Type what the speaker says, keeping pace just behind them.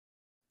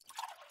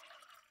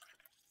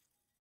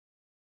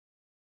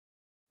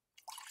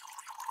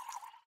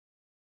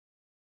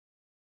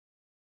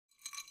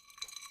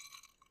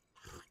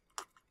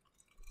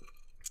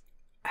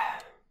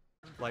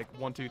Like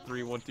 1, 2,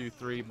 3, 1, 2,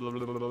 3, blah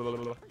blah blah blah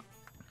blah blah.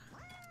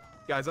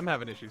 Guys, I'm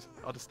having issues.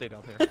 I'll just stay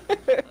down here.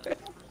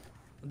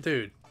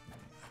 Dude.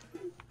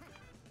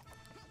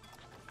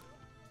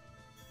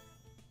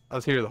 I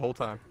was here the whole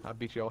time. I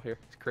beat you all here.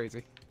 It's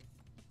crazy.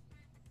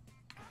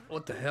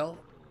 What the hell?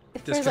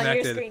 It was on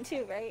your screen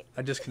too, right?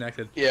 I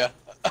disconnected. Yeah.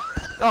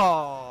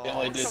 Oh, Yeah,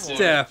 I did too.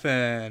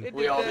 Stefan.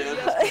 We all did.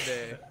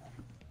 Yesterday.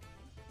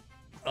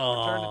 Oh.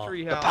 Return to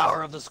The treehouse.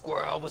 power of the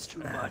squirrel was too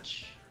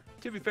much.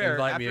 To be fair,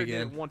 Invite after me it did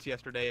again. it once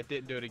yesterday, it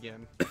didn't do it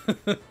again.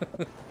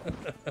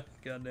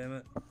 God damn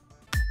it.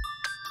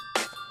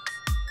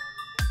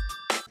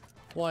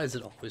 Why is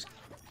it always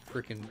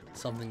freaking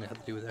something that has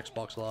to do with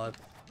Xbox Live?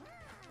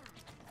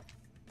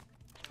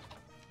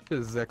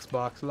 Because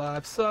Xbox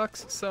Live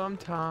sucks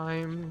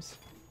sometimes.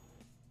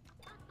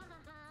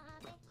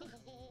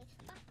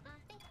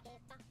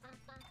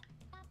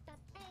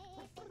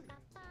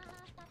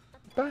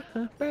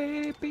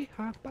 Baby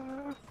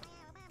hopper.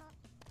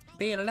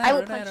 I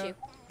will punch you.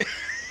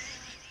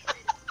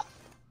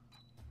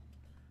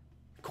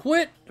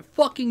 Quit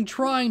fucking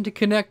trying to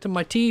connect to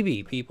my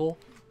TV, people.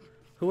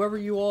 Whoever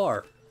you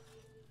are.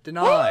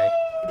 Deny.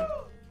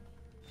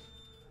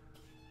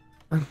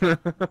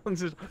 I'm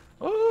just,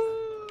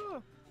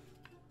 oh!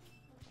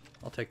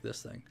 I'll take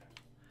this thing.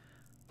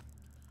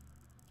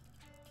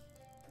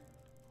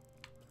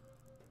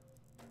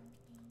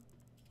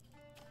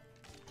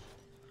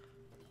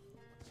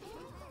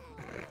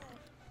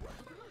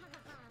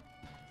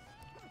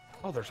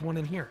 Oh, there's one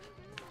in here.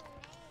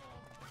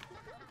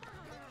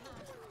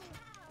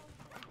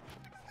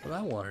 But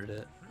I wanted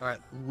it. All right,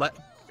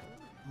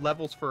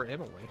 levels for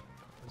Emily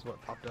is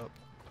what popped up.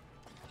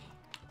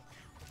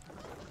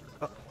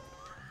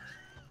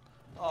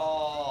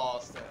 Oh,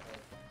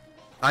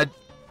 Stefan.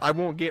 I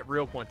won't get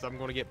real points. I'm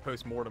going to get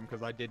post-mortem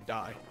because I did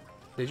die.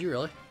 Did you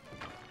really?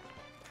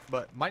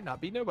 But might not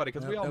be nobody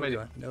because No, we all made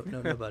it.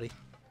 Nobody.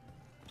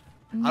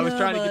 I was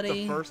trying to get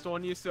the first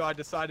on you, so I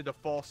decided to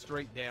fall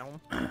straight down.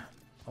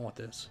 I want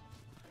this.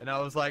 And I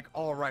was like,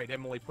 all right,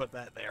 Emily put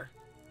that there.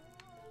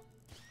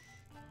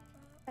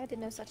 I did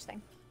no such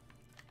thing.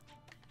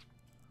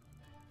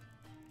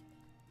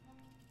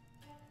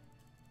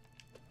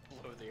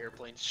 Blow the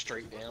airplane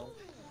straight down.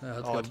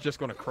 Let's Oh, go. it's just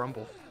going to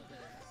crumble.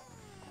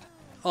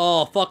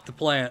 Oh, fuck the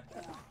plant.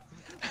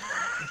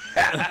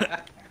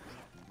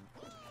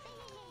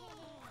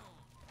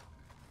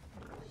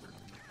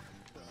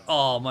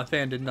 Oh, my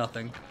fan did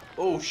nothing.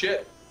 Oh,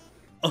 shit.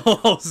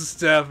 Oh,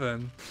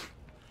 Stefan.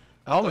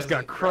 I almost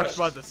Wasn't got crushed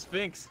by crushed. the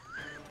Sphinx.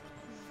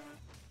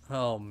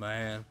 Oh,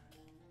 man.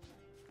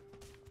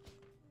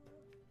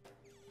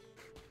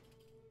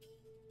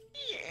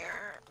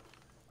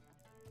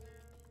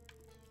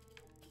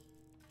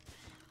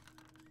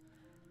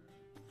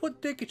 What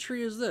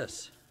dicketry is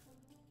this?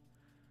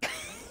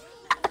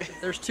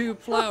 There's 2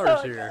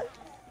 flowers here.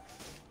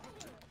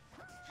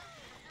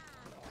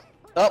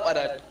 Oh, I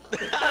died.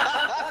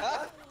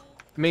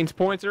 Means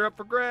points are up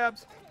for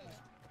grabs.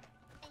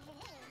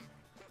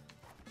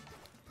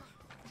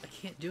 I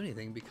can't do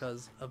anything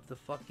because of the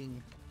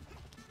fucking...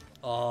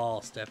 Oh,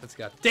 Stefan's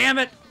got... Damn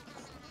it!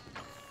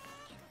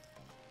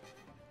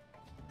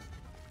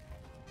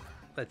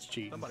 That's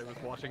cheating. Somebody was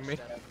watching me.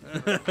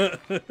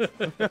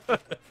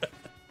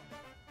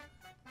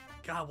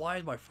 God, why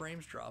is my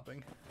frames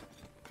dropping?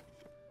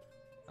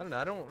 I don't know.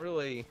 I don't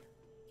really...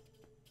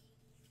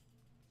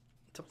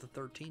 It's up to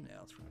 13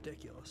 now. It's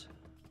ridiculous.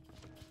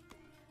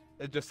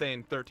 It's just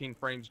saying 13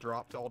 frames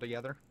dropped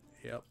altogether.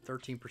 Yep,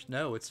 13%.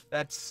 No, it's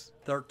That's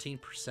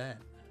 13%.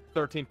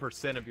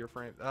 13% of your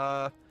frames.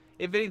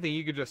 If anything,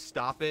 you could just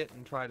stop it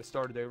and try to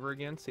start it over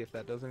again. See if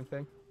that does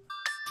anything.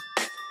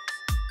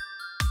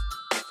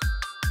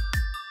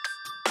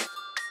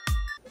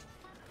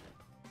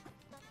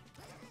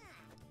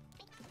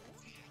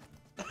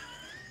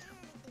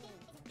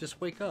 Just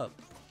wake up.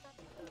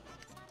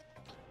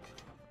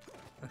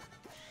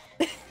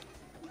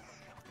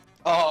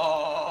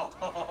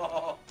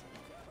 Oh.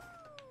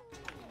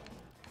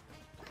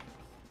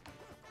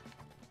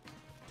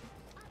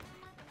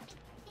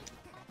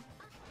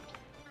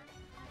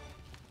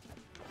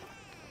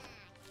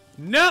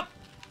 Nope!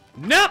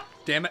 Nope!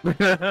 Damn it. Son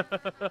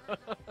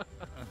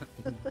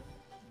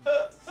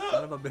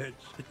of a bitch.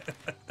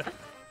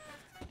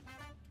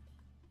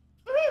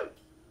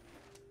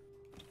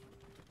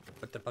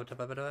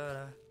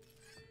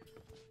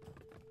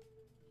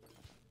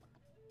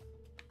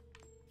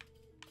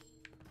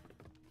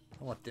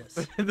 I want this.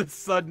 the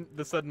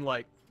sudden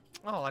like,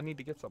 oh, I need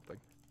to get something.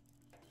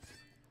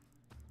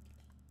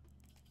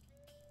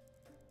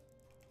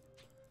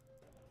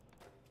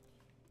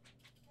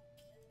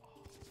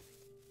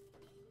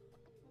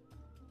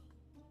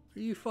 Are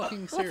you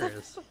fucking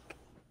serious?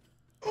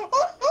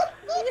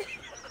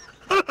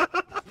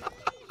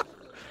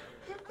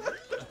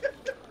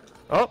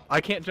 Oh,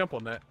 I can't jump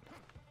on that.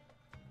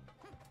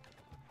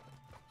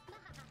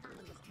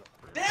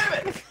 Damn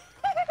it!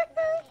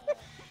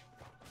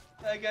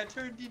 I got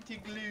turned into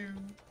glue.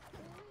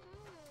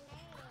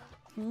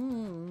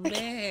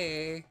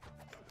 Nay.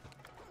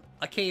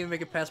 I can't even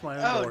make it past my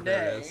own Oh, door.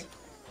 There it nay. is.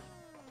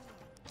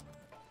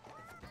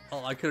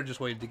 Oh, I could have just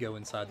waited to go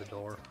inside the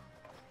door.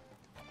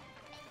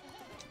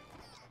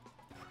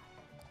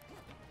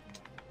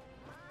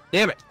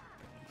 Damn it!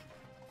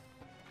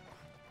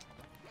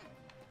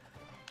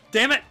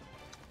 Damn it!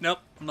 Nope,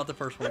 I'm not the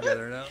first one to get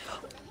there now.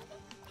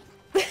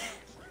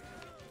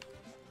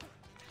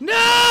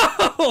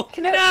 No!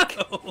 No!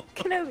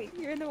 Kenobi,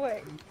 you're in the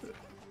way.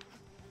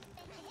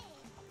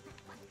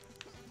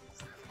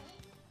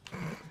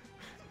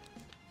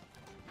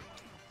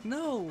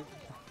 No!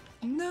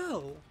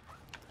 No!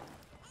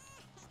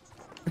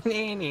 How's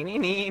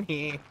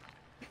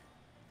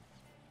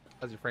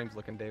your frames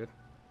looking, David?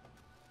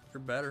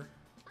 You're better.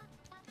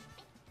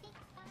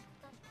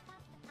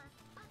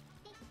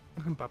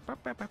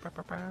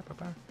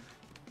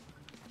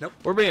 Nope.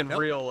 We're being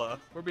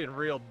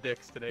real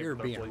dicks today. You're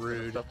with our being PlayStation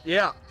rude. stuff.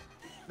 Yeah.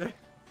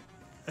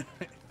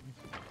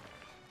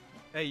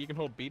 Hey, you can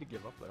hold B to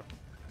give up though.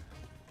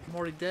 I'm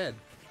already dead.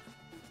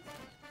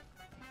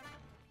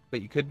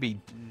 But you could be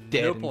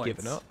dead No and points.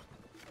 giving up.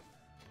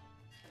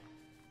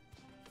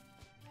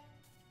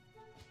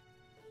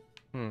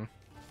 Hmm.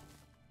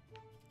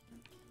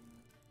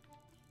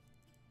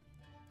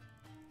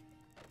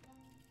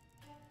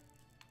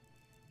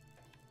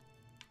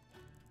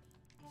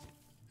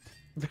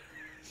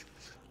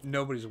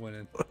 Nobody's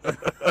winning.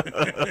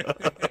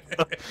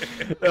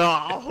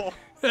 Oh.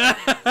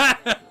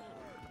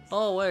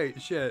 Oh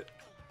wait, shit.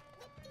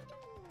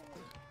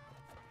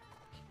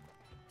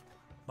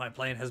 My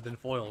plan has been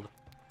foiled.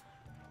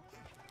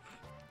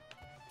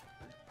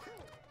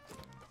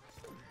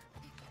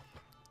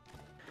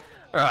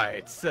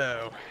 Alright,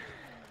 so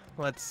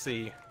let's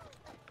see.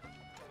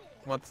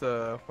 What's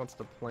the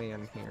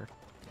plan here?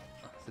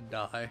 To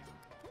die.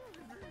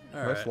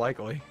 All Most right.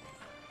 likely.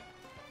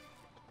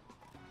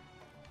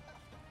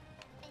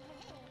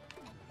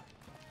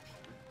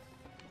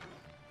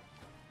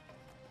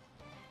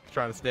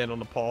 Trying to stand on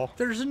the paw.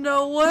 There's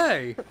no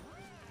way. I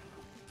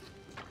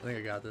think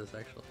I got this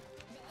actually.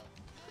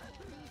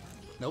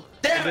 Nope.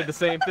 I did the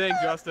same thing,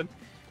 Justin.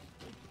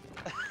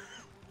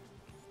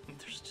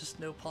 There's just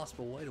no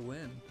possible way to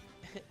win.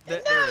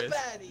 There is.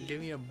 Give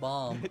me a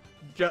bomb.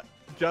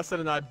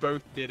 Justin and I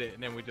both did it,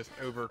 and then we just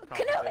overcompensated.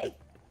 Kenobi!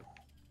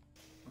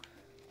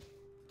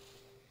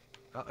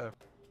 Uh-oh.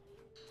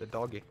 The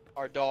doggy.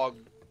 Our dog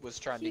was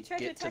trying You to tried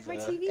to get to attack my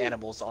the TV.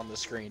 animals on the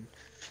screen.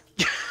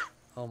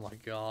 Oh my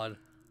god.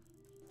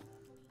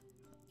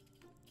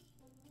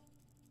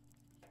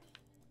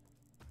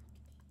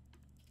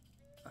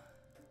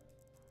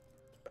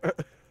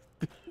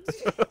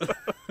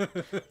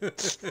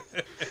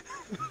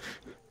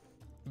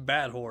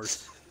 Bad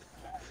horse.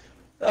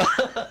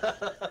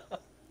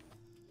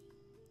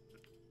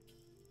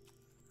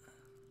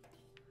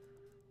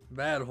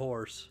 Bad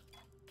horse.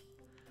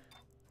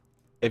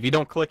 If you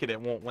don't click it, it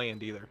won't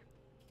land either.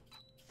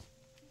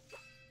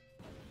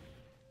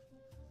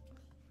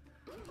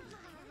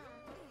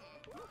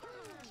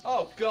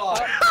 Oh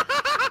god!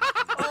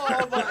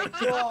 Oh my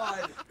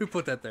god! Who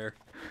put that there?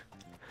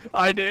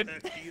 I did.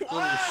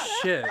 Little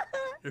shit.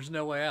 There's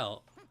no way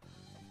out.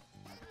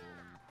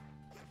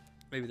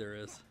 Maybe there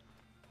is.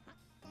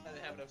 I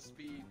didn't have enough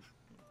speed.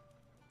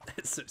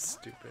 It's so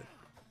stupid.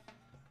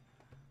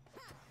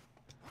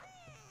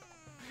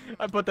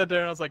 I put that there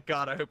and I was like,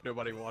 God, I hope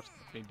nobody watched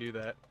me do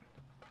that.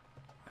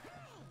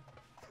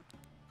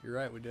 You're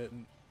right, we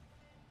didn't.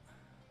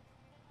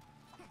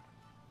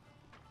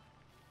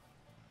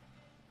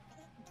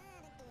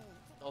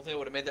 I don't think it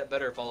would have made that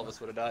better if all of us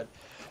would have died.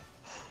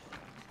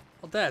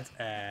 Well, that's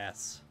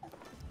ass.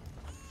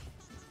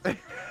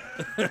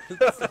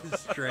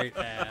 Straight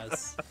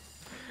ass.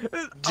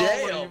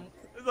 Damn!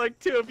 It's like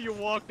two of you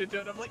walked into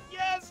it and I'm like,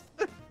 yes!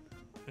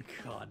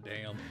 God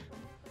damn.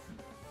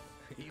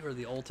 You are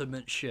the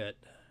ultimate shit.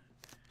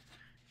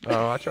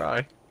 Oh, I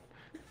try.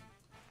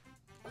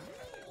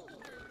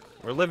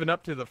 We're living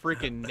up to the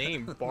freaking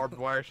name, Barbed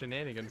Wire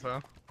Shenanigans, huh?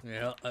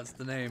 Yeah, that's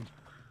the name.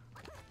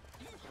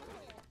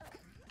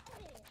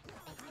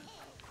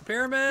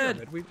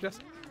 Pyramid! We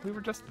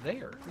were just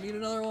there. We need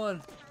another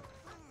one.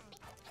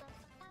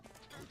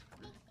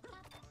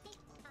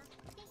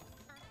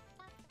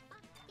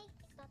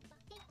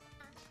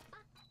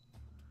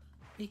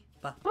 Beep,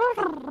 ba,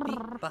 beep,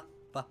 ba,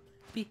 ba,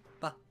 beep,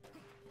 ba.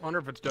 I wonder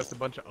if it's just a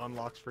bunch of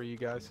unlocks for you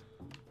guys.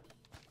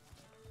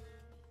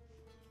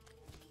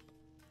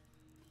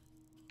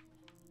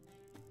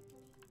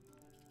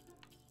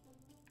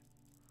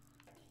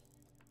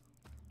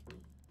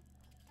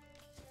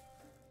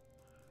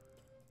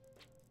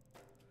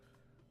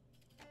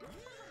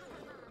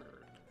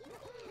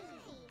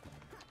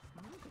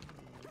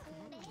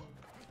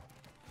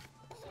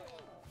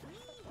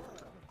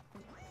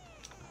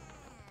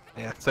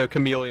 Yeah, so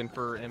Chameleon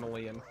for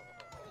Emily and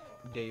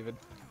David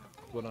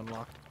would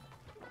unlock.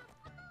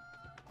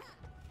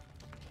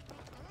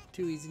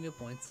 Too easy, no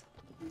points.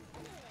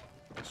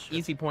 Shit.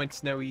 Easy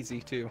points, no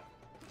easy too.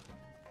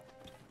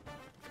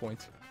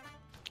 Points.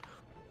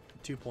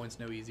 2 points,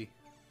 no easy.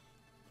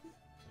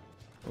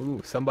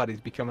 Ooh, somebody's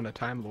becoming a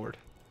Time Lord.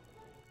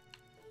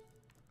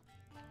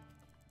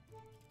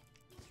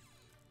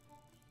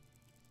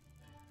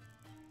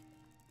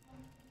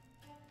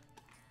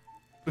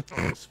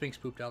 Sphinx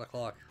pooped out a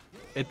clock.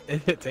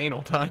 It's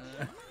anal time.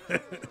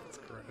 It's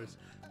gross.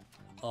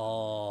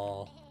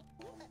 Oh.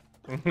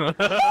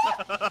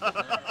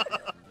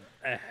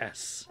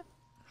 Ass.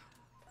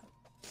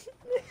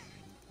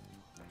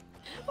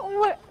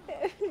 What?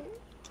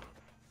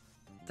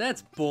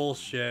 That's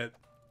bullshit.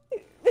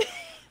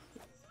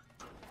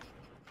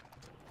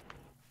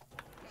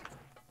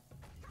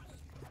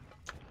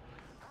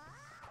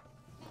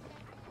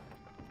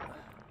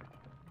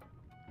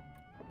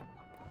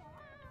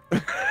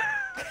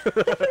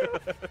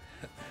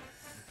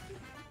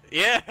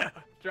 Yeah!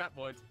 Trap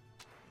points.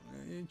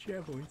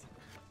 Trap points.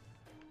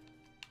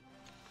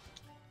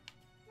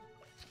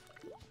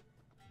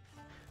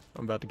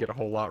 I'm about to get a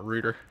whole lot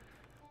ruder.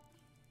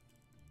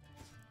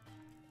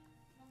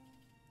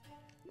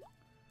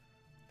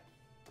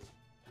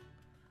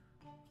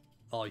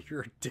 Oh,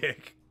 you're a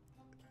dick.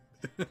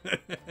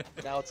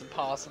 Now it's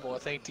impossible, I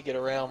think, to get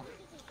around.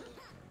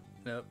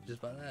 Nope,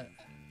 just by that.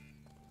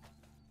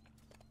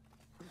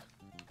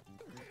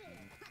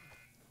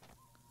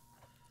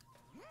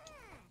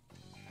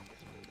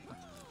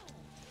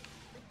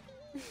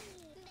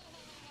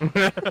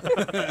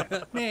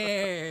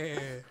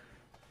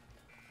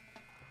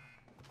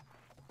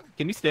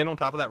 Can you stand on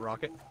top of that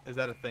rocket? Is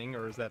that a thing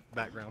or is that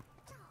background?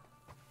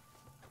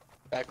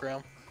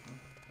 Background.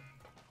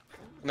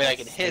 I mean, I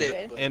can hit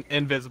it. But...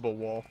 Invisible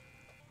wall.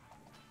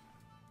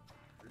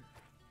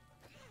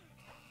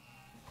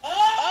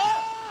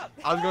 Ah!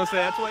 I was gonna say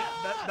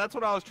that's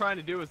what I was trying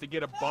to do, is to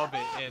get above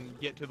it and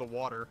get to the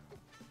water.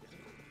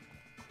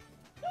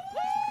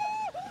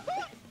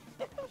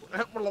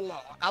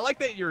 I like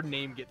that your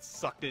name gets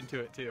sucked into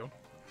it too.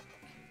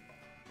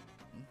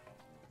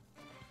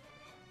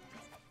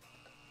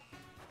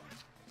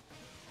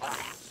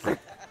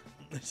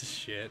 This is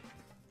shit.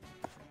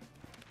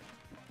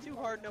 Too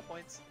hard, no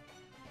points.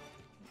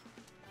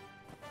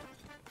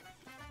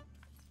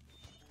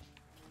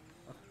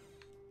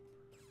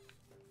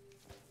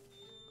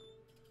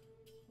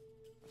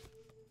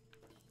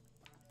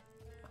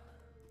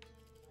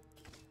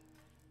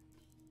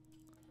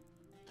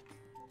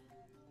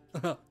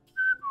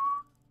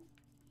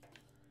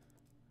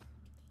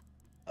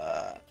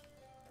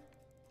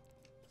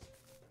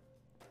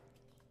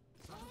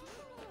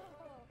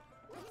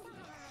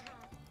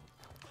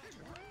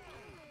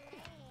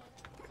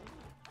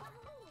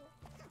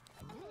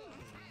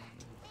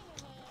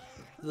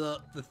 The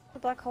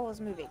black hole is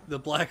moving. The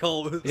black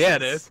hole is... Yeah,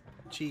 it is.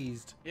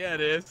 Cheesed. Yeah,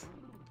 it is.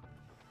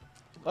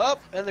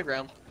 Up and the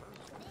ground.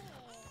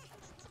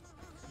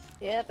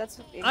 Yeah, that's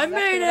exactly I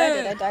made what I it!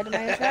 did. I died in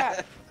my own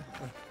trap.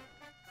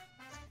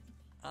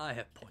 I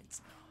have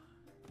points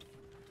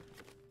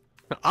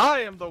now. I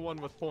am the one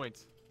with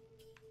points.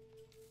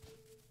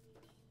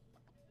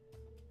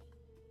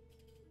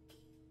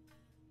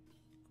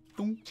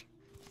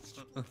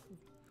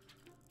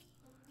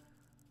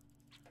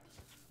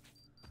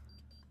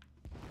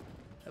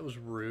 That was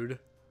rude.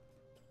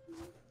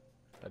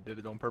 I did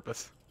it on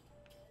purpose.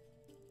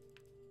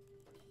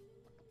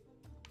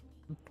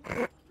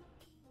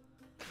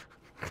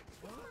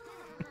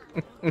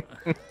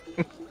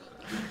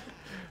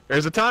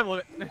 There's a time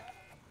limit.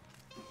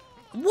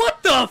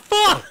 What the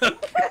fuck?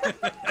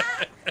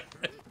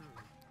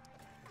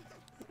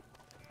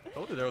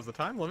 Told you there was a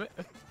time limit.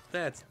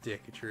 That's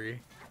dickatry.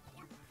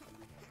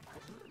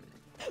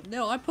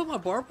 No, I put my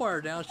barbed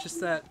wire down. It's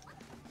just that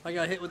I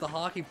got hit with the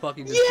hockey puck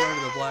and just thrown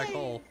into the black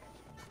hole.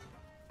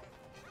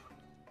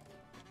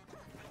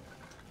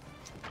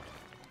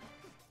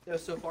 You know,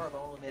 so far I've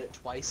only made it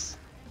twice.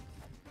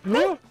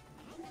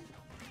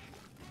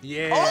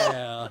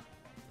 Yeah.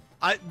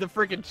 The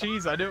freaking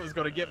cheese, I knew it was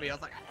gonna get me. I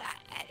was like,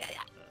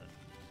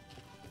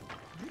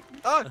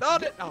 oh, no,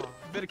 if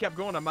it had kept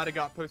going, I might have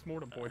got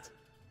post-mortem points.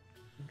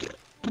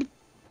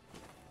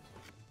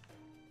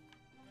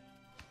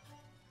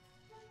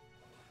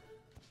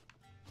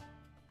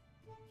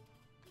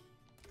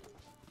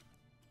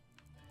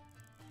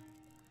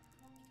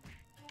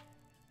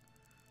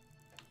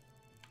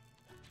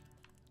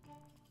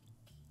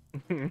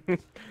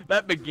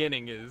 That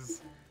beginning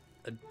is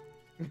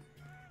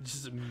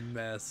Just a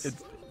mess.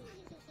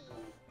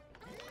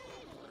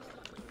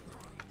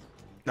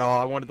 No,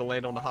 I wanted to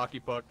land on the hockey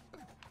puck.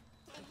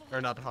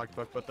 Or not the hockey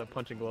puck, but the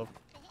punching glove.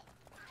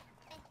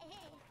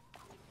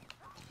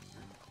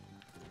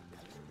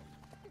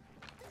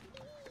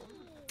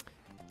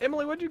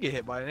 Emily, what'd you get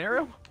hit by? An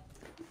arrow?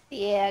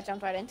 Yeah, I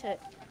jumped right into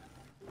it.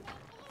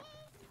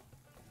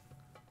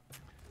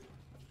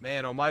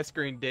 Man, on my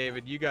screen,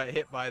 David, you got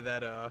hit by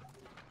that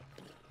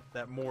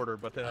that mortar,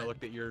 but then I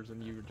looked at yours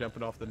and you were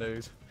jumping off the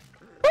nose.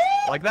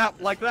 Like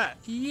that, like that.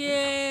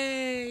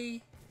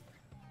 Yay!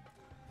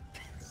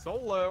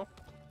 Solo.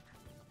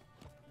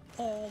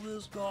 All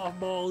this golf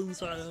ball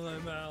inside of my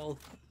mouth.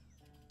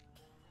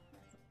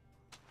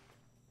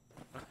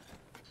 I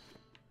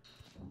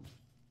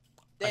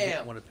didn't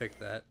Damn. want to pick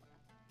that.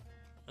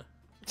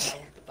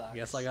 Box.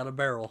 Guess I got a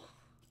barrel.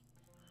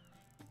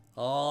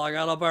 Oh, I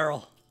got a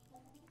barrel.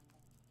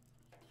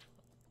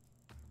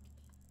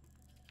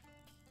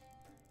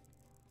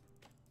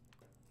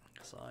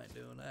 ass. I ain't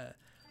doing that.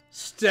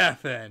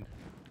 Stefan!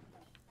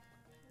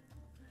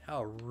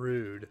 How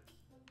rude.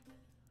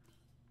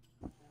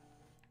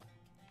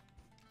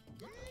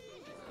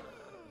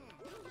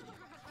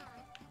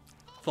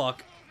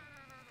 Fuck.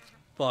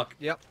 Fuck.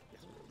 Yep.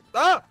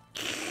 Ah!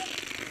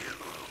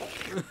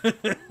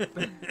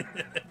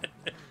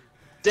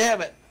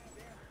 Damn it!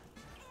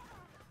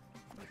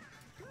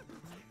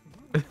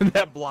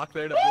 That block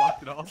there that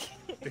blocked it off.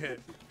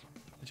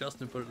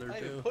 Justin put it there I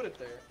didn't too. put it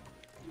there.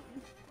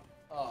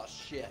 Oh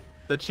shit.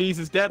 The cheese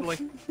is deadly.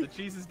 The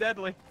cheese is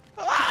deadly.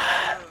 No,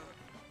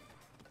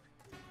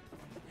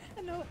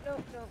 no,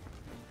 no.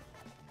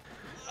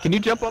 Can you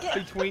jump up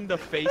between the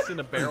face and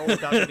the barrel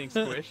without getting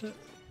squished?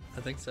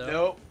 I think so.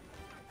 Nope.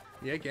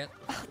 Yeah, you can.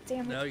 Oh,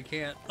 damn it. No, you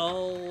can't.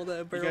 Oh, that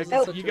You barrel's guys,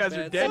 in such you a guys are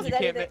bad dead.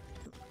 spot. You can't.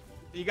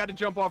 You got to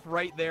jump off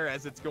right there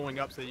as it's going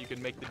up so you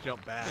can make the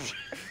jump back.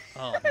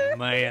 Oh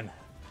man.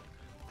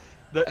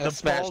 The I've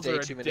smashed balls are A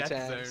a too many death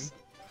times. zone.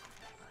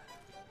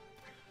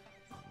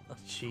 Oh,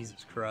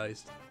 Jesus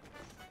Christ.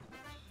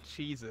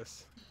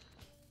 Jesus.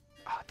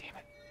 Ah, oh, damn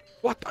it.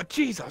 What the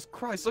Jesus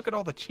Christ? Look at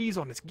all the cheese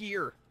on this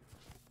gear.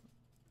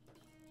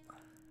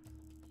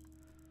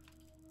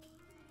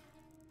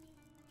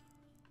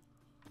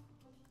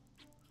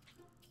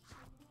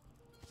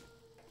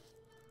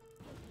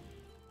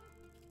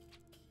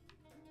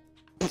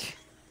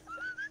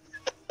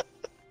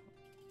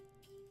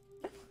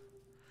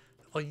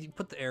 Oh, you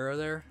put the arrow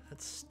there?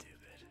 That's stupid.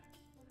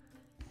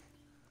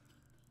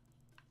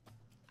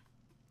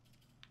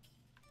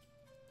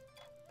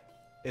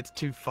 It's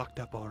too fucked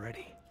up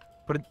already.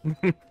 Put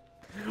it.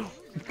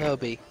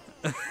 Kobe.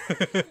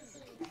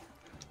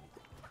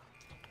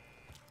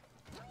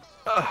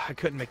 I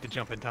couldn't make the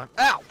jump in time.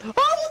 Ow! Oh,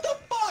 what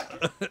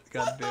the fuck?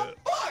 Gotta do it.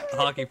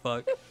 Hockey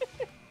puck.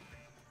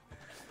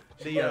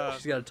 The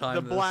She's gotta time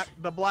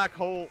the black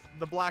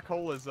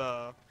hole is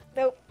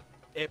Nope.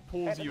 it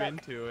pulls Right you back.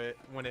 into it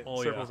when it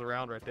Oh, circles yeah.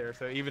 around right there.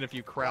 So even if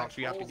you crouch,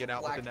 you have to get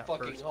out within that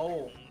fucking first.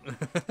 hole.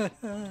 this.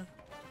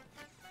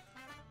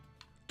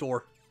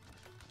 Door.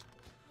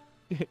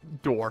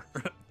 Door.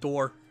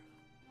 Door.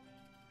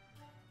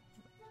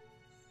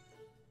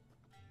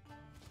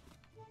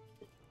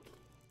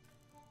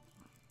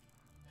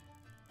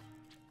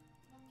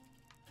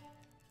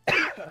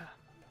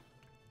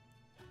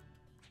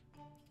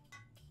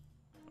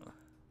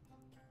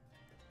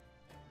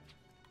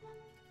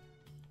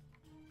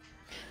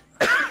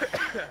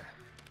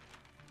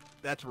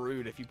 That's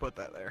rude if you put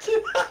that there.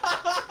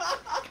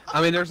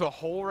 I mean, there's a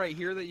hole right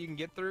here that you can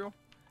get through,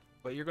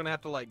 but you're gonna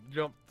have to like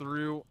jump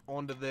through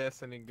onto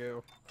this and then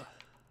go.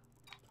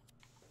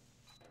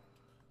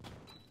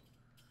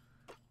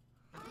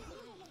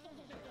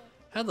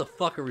 How the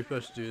fuck are we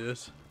supposed to do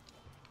this?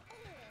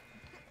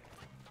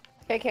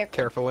 Okay, careful.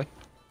 Carefully.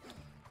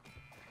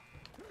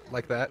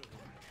 Like that.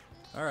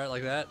 Alright,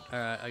 like that?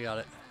 Alright, I got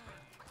it.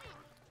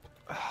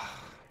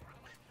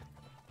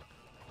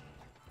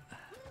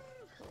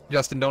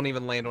 Justin, don't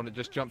even land on it.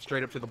 Just jump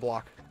straight up to the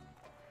block.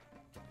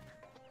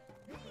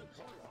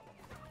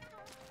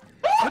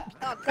 Oh,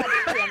 God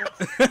damn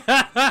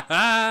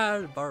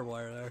it. Barbed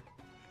wire there.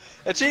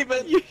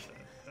 Achievement!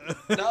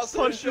 Not so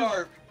Punch his-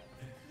 sharp.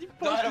 You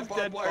Not a his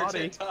barbed dead wire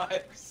body. 10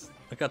 times.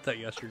 I got that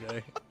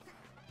yesterday.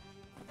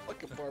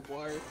 Fucking barbed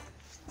wire.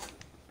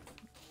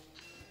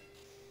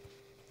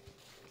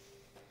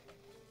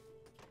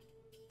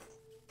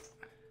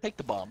 Take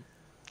the bomb.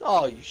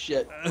 Oh, you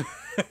shit.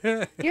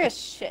 You're a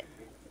shit.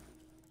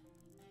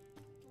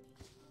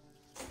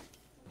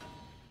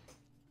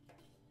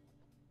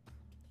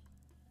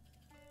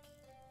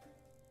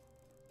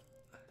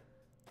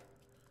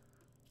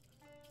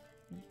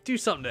 Do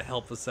something to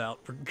help us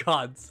out, for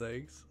God's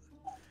sakes.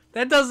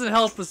 That doesn't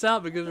help us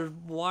out because there's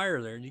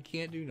wire there and you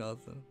can't do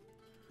nothing.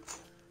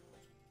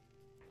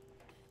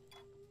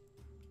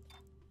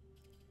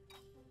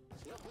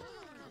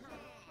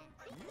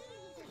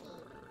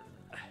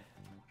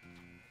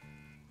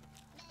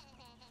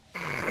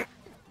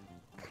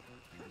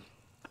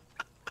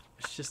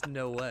 There's just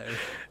no way.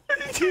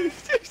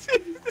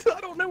 I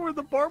don't know where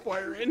the barbed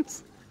wire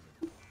ends.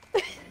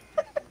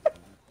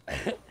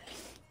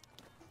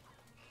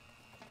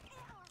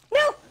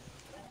 No!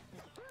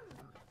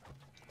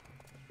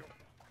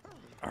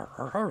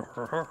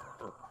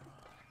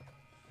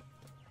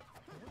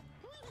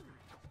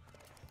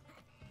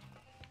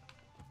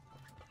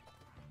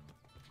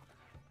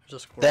 There's a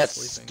squirrel That's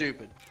sleeping.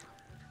 stupid.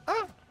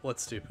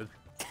 What's stupid?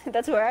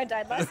 That's where I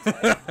died last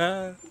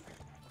time.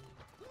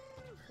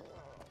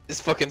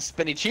 This fucking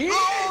spinny cheese.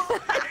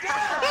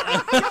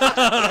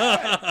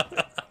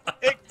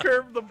 It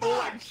curved the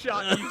bullet and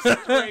shot you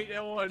straight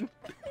on.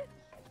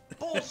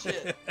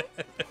 Bullshit.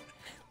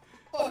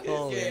 Fuck this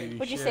Holy game.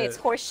 Would you say it's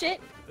horse shit?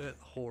 That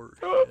horse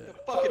shit.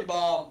 Fucking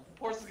bomb.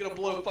 Horse is gonna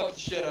blow fucking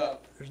shit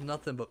up. There's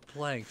nothing but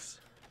planks.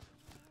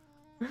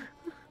 I'm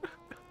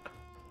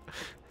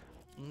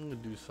gonna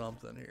do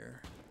something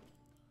here.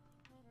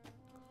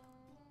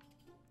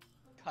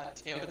 God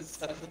damn it,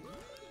 Stefan.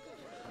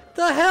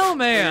 The hell, You're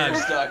man!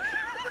 stuck.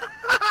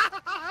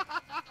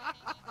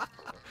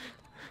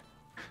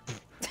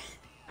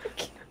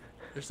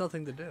 There's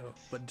nothing to do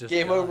but just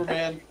Game die. over,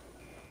 man.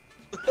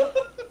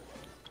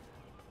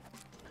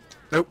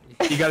 Nope.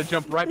 You gotta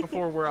jump right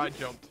before where I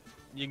jumped.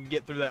 You can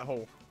get through that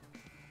hole.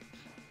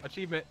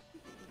 Achievement.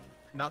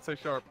 Not so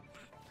sharp.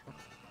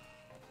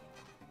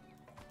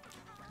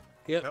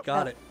 Yep, Nope.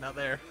 got it. Not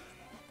there.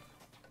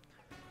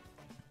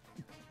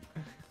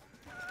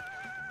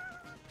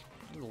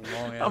 This is a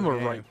long ass I'm a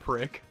game. right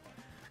prick.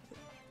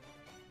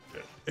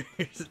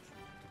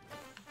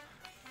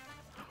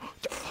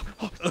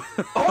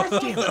 Horse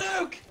got the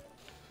nuke!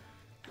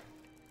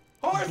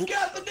 Horse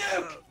got the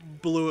nuke!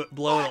 Blow it Fuck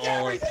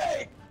all up.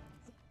 everything!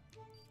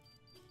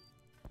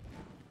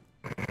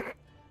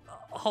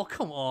 Oh,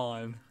 come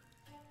on.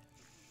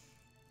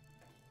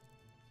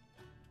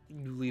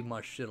 You leave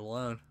my shit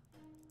alone.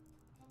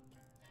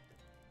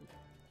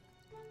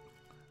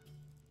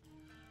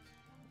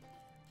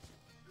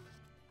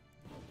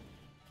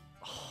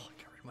 Oh,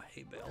 get rid of my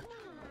hay bale.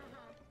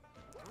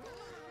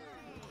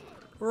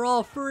 We're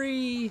all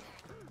free.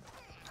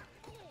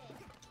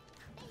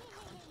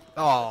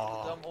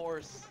 Aw. Dumb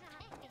horse.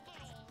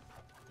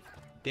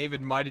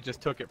 David might have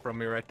just took it from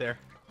me right there.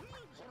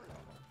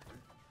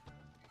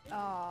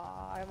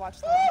 Aw, I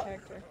watched the wrong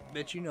character.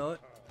 Bet you know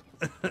it.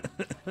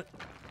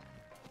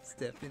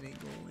 Stephanie ain't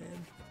gonna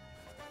win.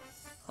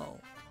 Oh.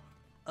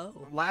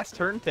 Oh. Last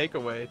turn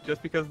takeaway,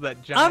 just because of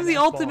that giant. I'm the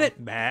ass ultimate.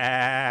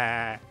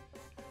 Bah.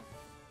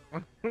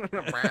 ball.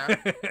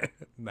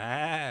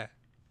 Bah.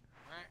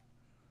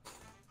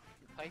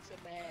 Piece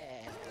of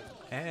man.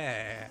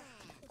 Ah.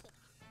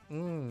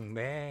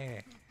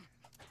 Bah.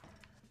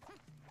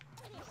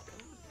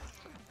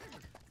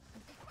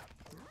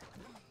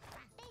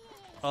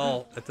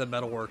 Oh, it's a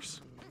Metalworks.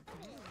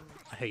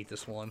 I hate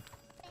this one.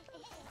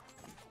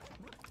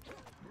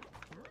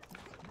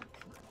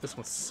 This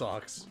one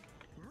sucks.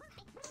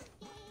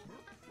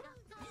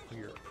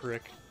 You're a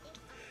prick.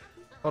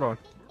 Hold on.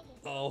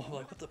 Oh,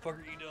 like, what the fuck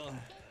are you doing?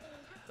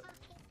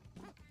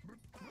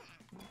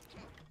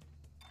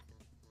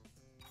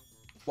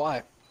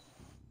 Why?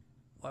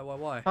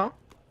 Why? Huh?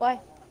 Why?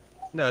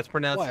 No, it's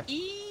pronounced Why?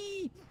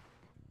 E.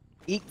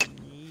 Eek.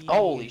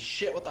 Holy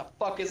shit, what the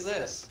fuck is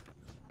this?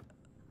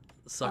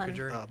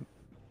 Suckager.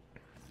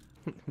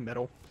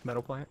 Metal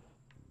plant.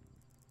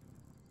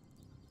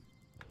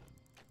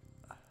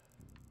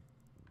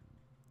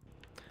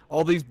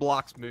 All these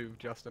blocks move,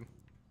 Justin.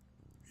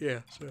 Yeah,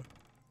 so.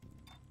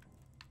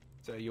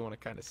 So you want to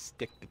kind of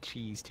stick the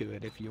cheese to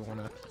it if you want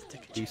to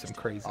do some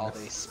craziness. Oh,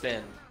 they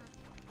spin.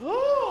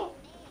 Oh!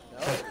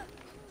 No.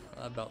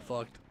 I'm about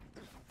fucked.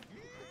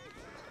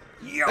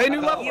 Hey,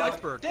 new level, Oh,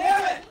 iceberg.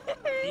 damn it!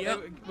 Yep.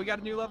 Hey, we got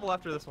a new level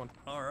after this one.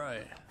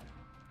 Alright.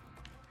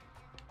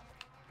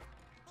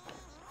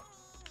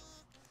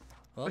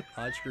 Well,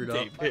 I screwed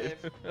up. David.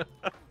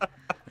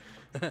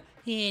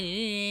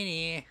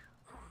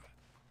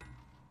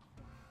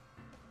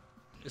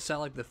 It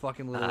sounded like the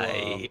fucking little,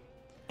 I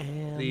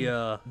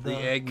the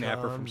egg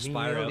napper from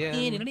Spyro.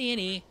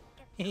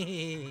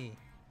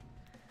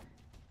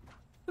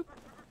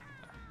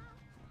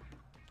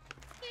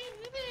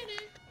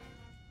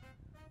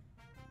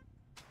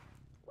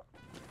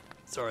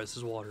 Sorry, this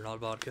is water, not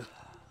vodka.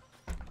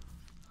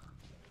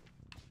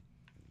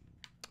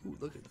 Ooh,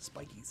 look at the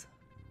spikies.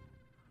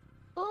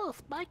 Oh,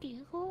 Spiky,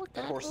 oh,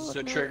 That horse is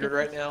so triggered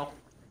right now.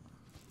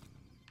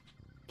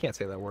 Can't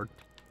say that word.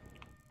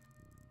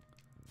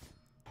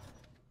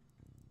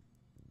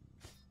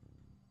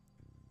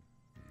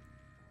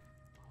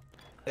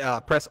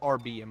 Press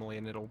RB, Emily,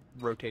 and it'll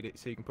rotate it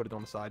so you can put it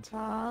on the sides.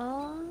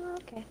 Oh,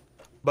 okay.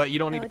 But you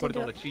don't need No, to put it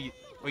it on the didn't cheese.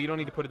 Well, you don't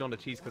need to put it on the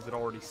cheese because it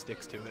already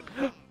sticks to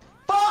it.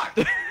 Fuck!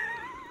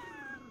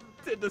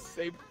 Did the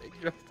same thing,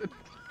 Justin.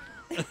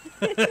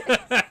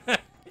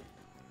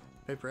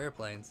 Paper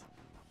airplanes.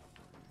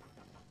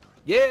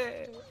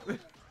 Yeah.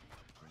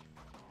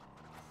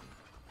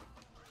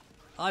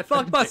 I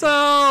fucked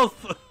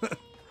myself!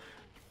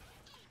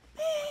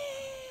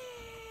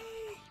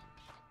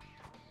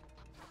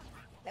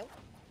 Nope.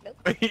 Nope.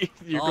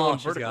 You're Oh, going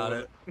she's vertical got with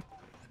it.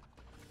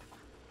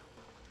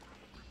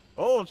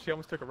 Oh, she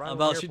almost took a ride I on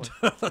thought the she, airplane.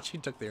 I thought she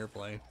took the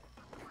airplane.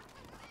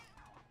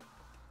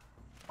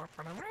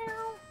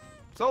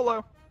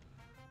 Solo.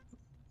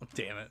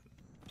 Damn it.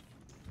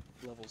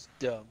 Level's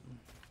dumb.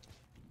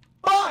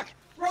 Fuck!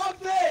 Wrong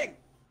thing!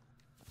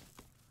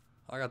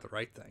 I got the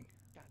right thing.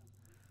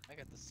 I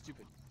got the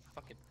stupid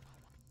fucking...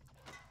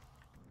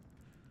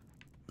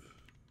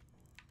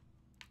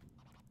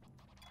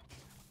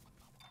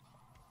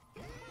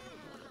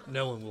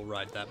 No one will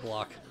ride that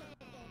block.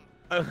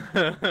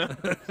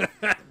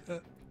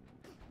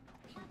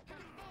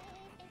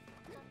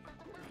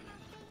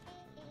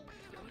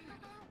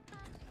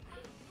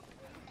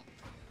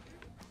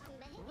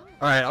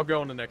 Alright, I'll go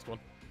on the next one.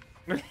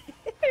 No!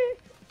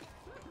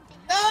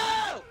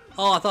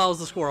 Oh, I thought it was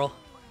the squirrel.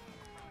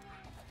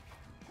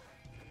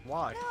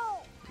 Why?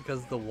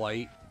 Because the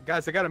white.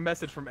 Guys, I got a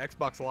message from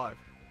Xbox Live.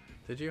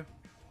 Did you?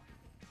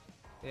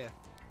 Yeah.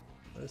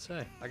 What did it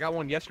say? I got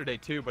one yesterday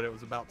too, but it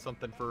was about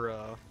something for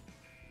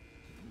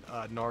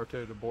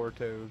Naruto to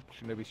Boruto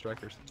Shinobi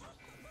Strikers.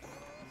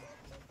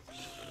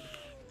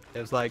 It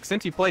was like,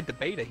 since you played the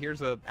beta,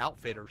 here's a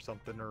outfit or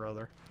something or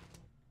other.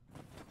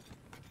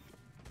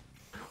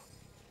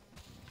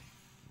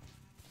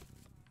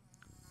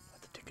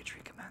 Let the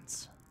ticketry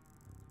commence.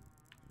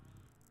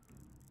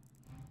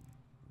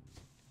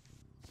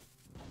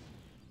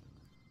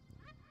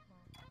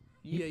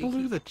 You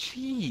blew the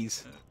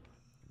cheese.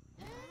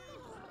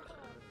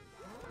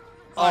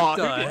 What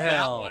who the did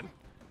hell? that one?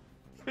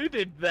 Who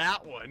did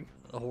that one?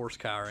 A horse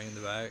cowering in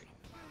the back.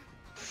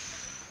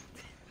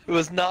 It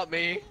was not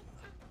me.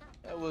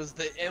 That was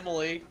the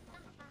Emily.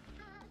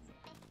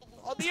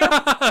 Oh,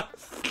 the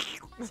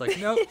It's like,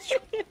 nope.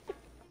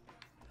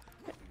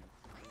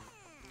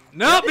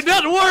 Nope, it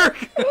doesn't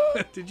work!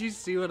 Did you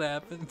see what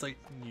happened? It's like,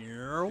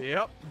 no.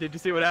 Yep. Did you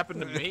see what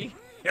happened to me?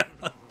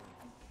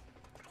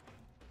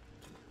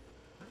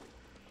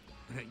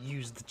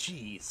 Use the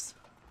cheese.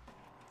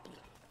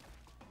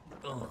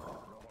 Ugh.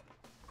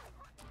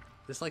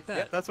 Just like that.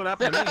 Yep, that's what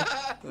happened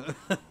to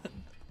me.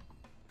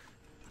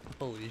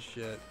 Holy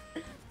shit.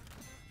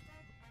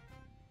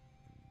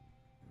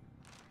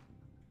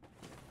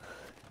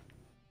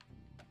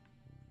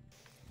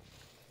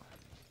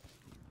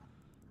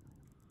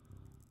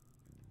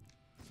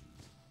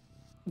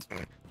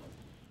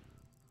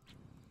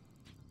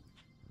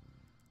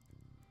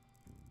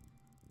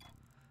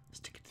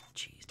 Stick it to the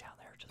cheese down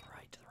there, to the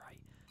right, to the right.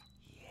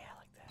 Yeah,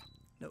 like that.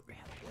 Nope, yeah.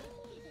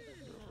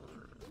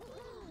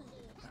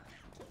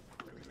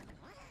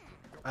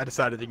 I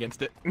decided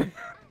against it.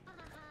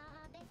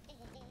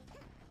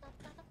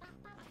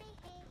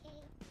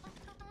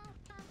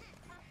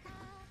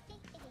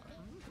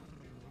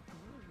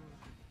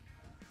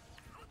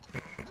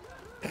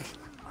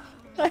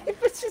 I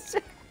was just.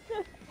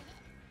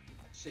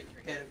 Shake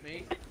your head at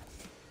me.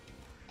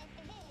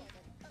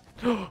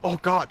 Oh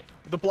god,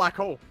 the black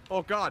hole.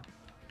 Oh god.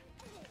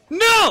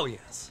 No!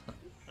 Yes.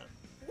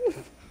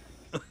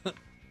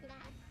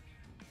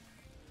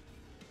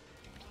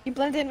 You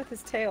blend in with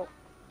his tail.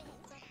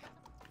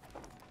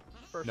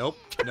 Nope,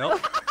 nope,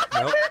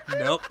 nope,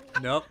 nope,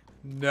 nope,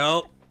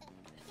 nope.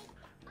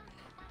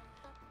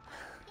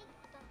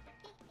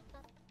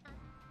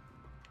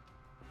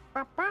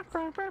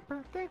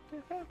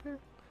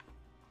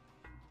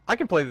 I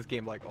can play this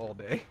game like all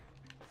day.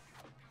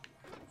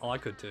 Oh, I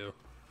could too.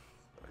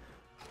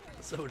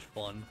 So much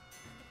fun.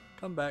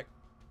 Come back.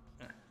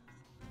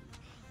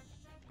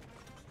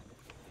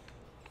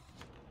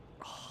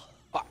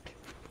 Fuck.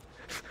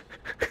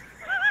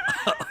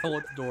 I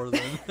want the door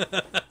then.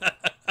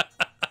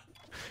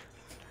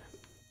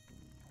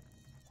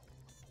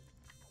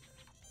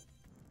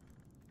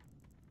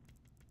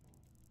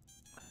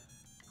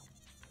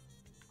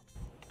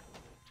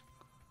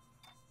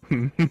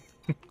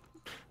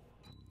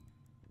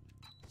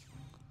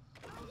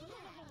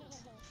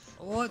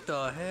 What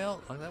the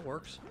hell? Oh, that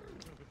works.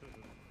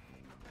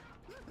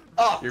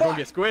 Oh, You're gonna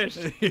get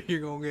squished.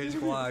 You're gonna get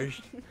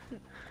squashed.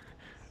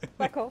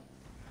 Black hole.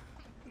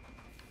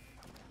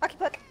 Hockey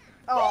puck.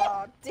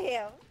 Oh,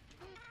 damn.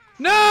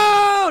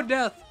 No!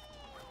 Death!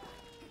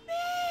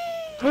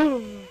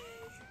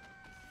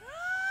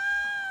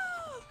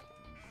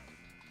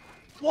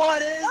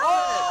 What is it?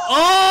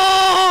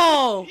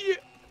 Oh!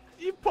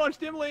 You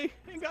punched Emily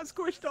and got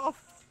squished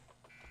off.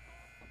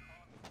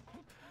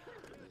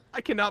 I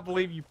cannot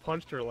believe you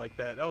punched her like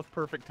that. That was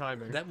perfect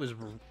timing. That was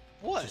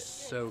What?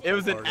 just so It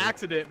was an cold-hearted.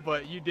 accident,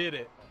 but you did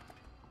it.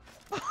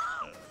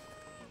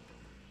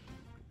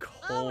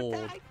 Cold.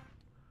 Oh,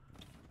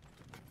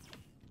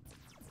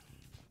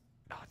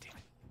 damn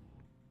it.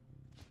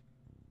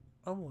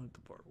 I wanted the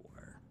barbed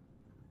wire.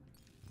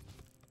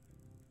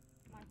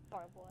 My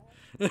barbed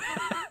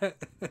wire.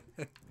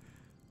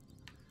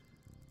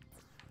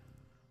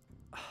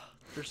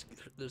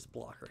 There's a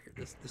block right here.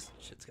 This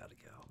shit's gotta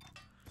go.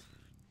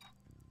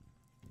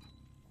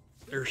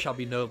 There shall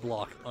be no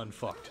block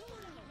unfucked.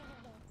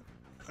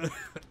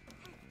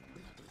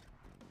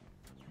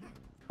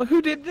 Well,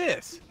 who did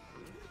this?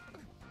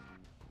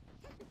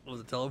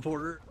 Was it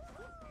teleporter?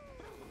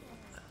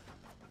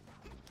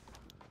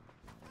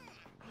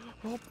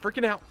 Oh,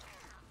 freaking out.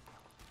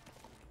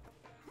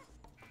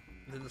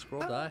 Did the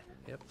squirrel die?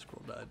 Yep, the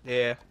squirrel died.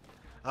 Yeah.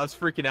 I was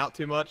freaking out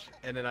too much,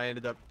 and then I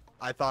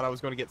thought I was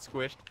going to get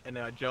squished, and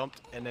then I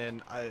jumped, and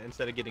then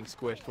instead of getting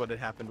squished, what had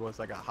happened was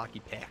I got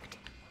hockey packed.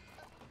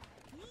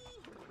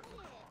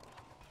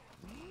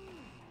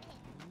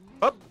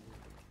 Up!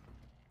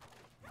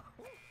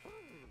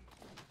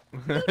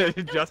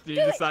 Justin,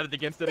 you decided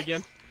against it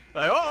again?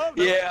 Like, oh,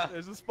 no, Yeah.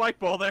 there's a spike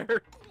ball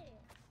there.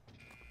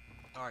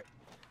 Alright.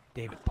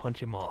 David, punch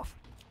him off.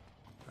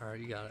 Alright,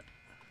 you got it.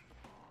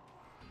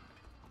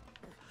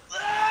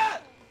 Ah!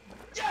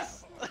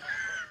 Yes!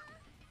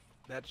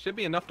 That should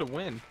be enough to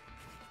win.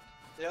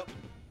 Yep.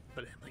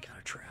 But Emily got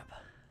a trap.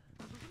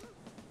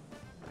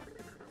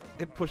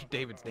 It pushed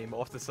David's name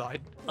off the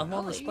side. I'm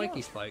on the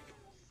spiky spike.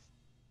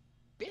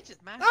 Bitch, it's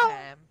my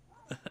time.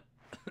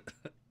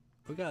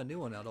 We got a new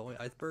one now, don't we?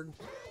 Iceberg?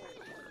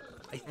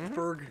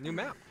 Iceberg? New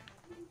map.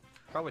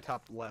 Probably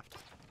top left.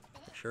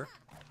 Sure.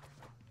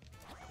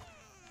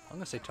 I'm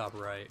gonna say top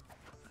right.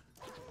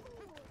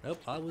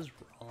 Nope, I was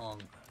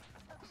wrong.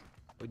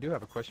 We do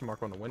have a question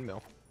mark on the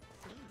windmill.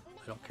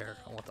 I don't care.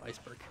 I want the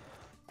iceberg.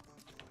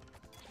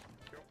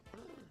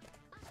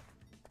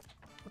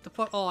 What the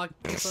fuck? Oh, I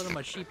thought of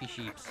my sheepy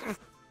sheeps.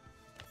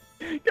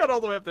 Got all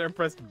the way up there and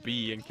pressed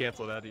B and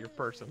canceled out of your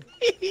person.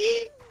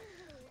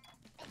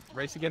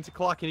 Race against the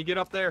clock. Can you get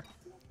up there?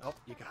 Oh,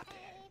 you got that.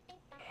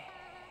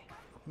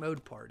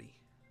 Mode party.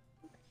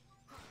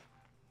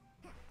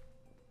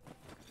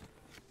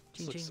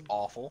 This looks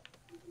awful.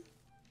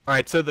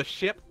 Alright, so the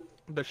ship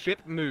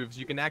moves.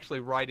 You can actually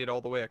ride it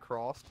all the way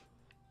across.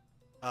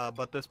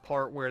 But this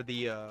part where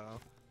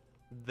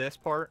this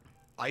part,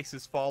 ice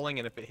is falling,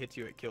 and if it hits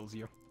you, it kills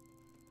you.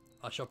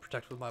 I shall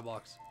protect with my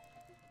box.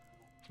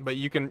 But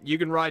you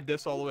can ride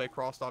this all the way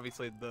across.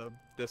 Obviously,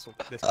 this will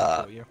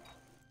kill you.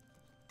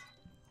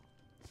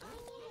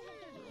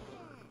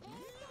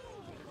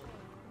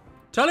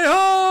 Tally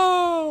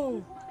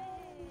ho!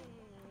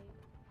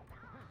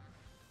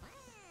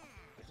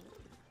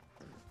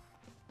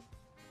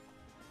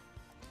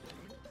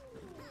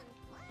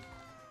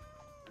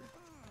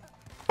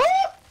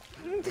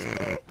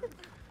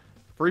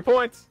 Three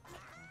points.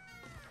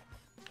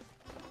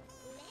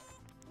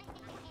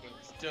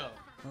 It's dumb.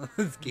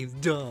 This game's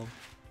dumb.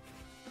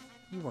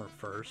 You weren't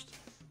first.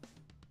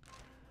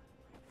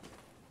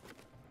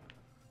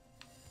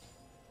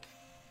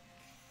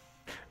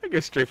 I go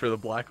straight for the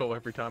black hole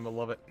every time. I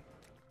love it.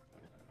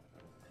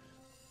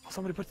 Oh,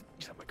 somebody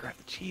grab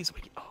the cheese.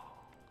 Oh.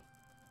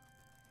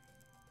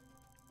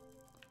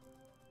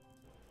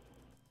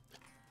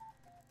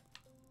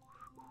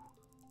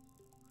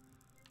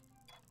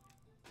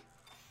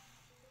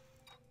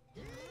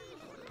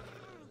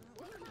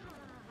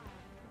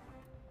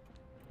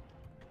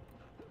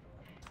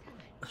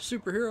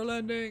 Superhero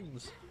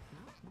landings.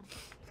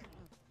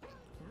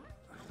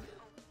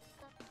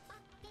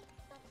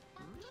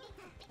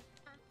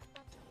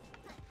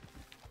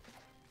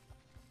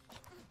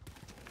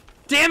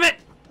 Damn it!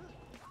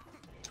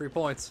 3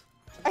 points.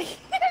 I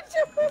can't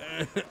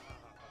do it.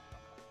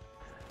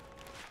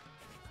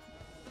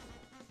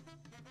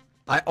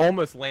 I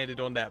almost landed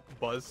on that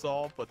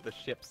buzzsaw, but the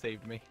ship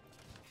saved me.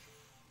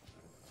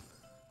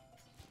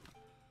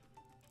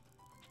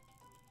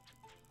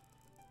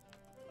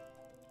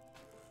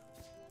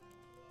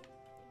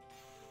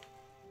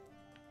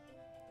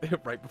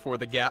 Right before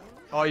the gap.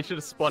 Oh, you should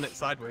have spun it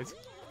sideways.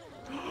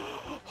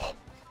 Oh,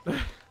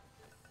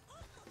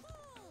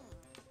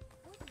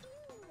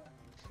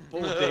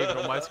 David,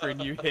 on my screen,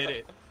 you hit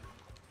it.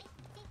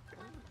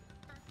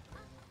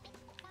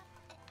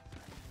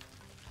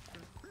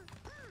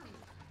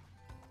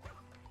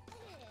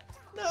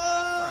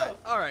 No!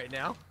 Alright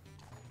now.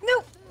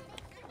 Nope.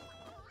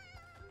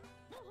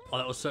 Oh,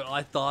 that was so.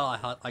 I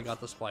thought I got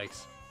the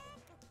spikes.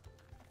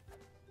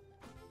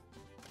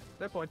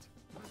 No points.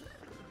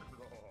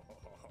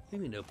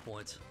 Maybe no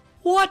points.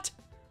 What?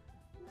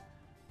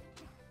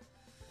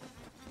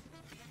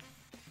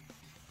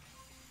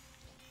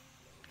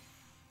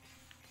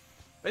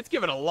 It's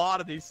given a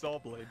lot of these saw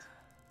blades.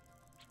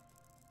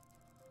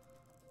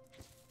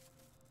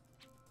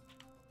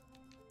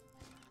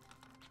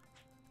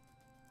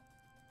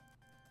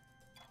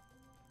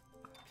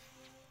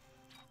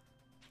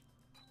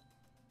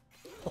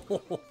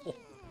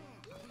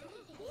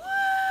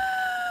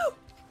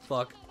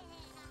 Fuck.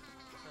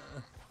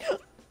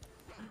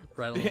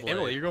 Right on the blade.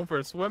 Emily, you're going for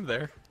a swim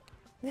there.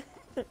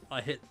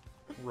 I hit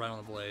right on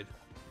the blade.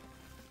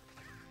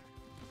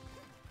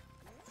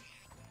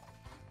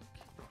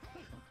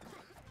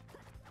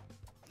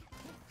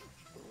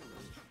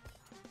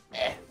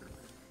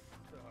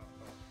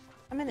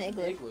 I'm in the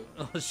igloo. Igloo.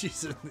 Oh,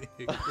 she's in the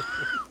igloo.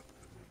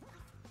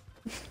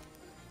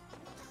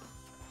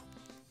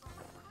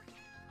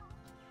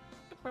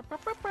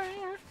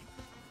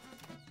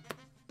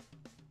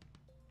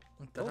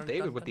 Oh,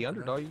 David, with the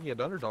underdog, you can get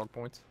underdog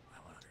points. I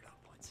want underdog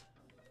points.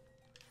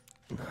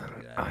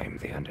 I'm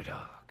the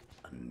underdog.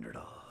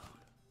 Underdog.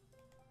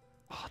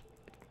 Oh,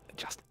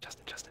 Justin.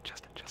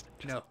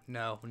 No,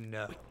 no,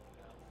 no.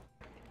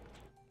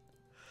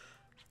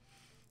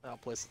 I'll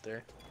place it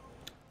there.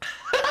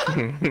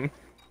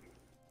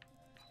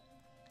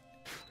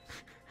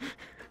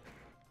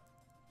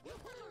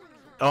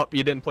 Oh,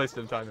 you didn't place it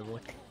in time,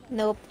 Emily.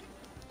 Nope.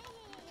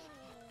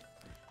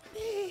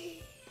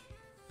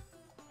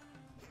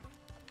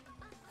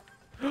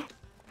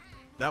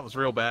 That was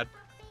real bad.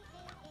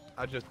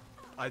 I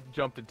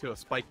jumped into a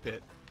spike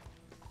pit.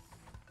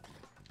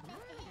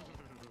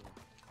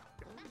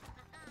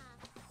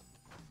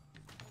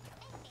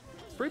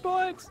 Three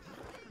points!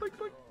 Boink,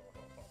 boink.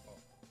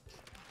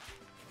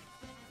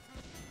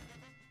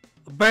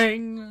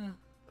 Bang!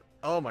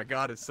 Oh my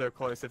god, it's so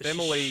close. If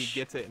Emily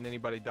gets it and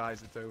anybody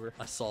dies, it's over.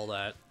 I saw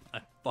that.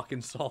 I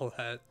fucking saw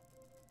that.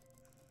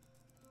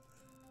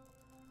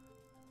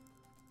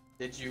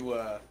 Did you,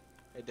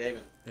 hey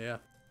David, Yeah.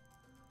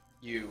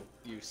 you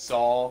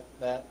saw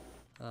that?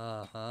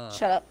 Uh-huh.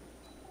 Shut up.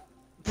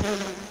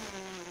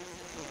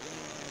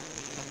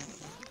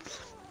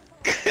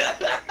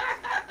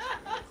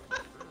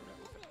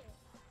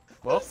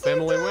 Well, if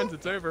Emily wins,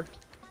 it's over.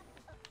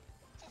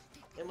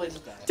 Emily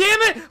just died.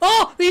 Damn it!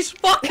 Oh, these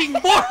fucking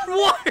barbed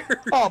wires!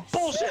 Oh,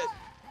 bullshit!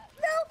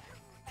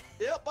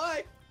 Yep,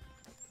 bye!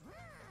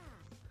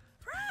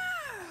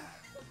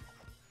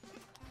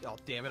 Oh,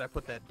 damn it, I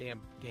put that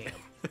damn game.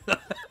 I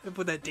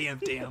put that damn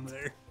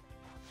there.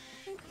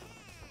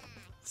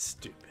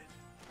 Stupid.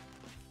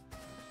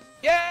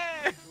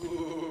 Yeah!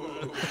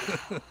 Ooh.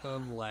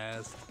 I'm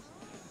last.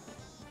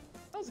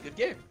 That was a good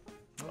game.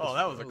 Oh,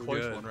 that was a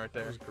close good. one right That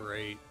there. was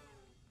great.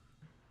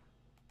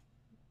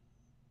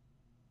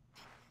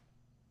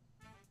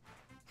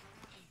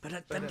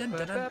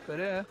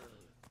 Ba-da-ba-da-ba-da.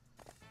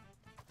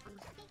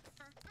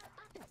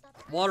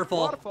 Waterfall.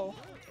 Waterfall.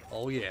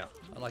 Oh yeah,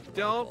 I like the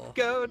Don't waterfall.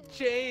 go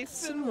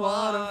chasing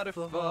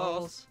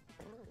waterfalls.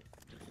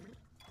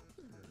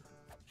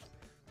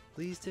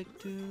 Please stick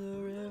to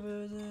the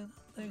rivers and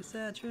lakes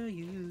that you're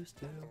used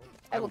to.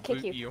 I will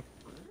kick boot you.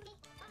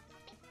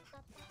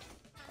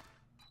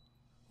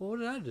 What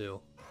did I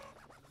do?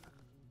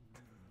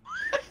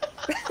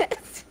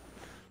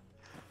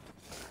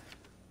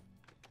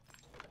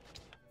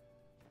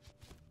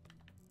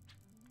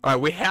 All right,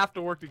 we have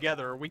to work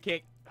together, or we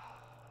can't.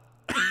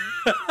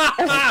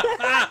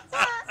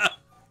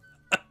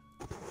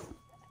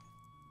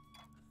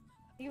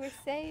 You were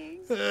saying?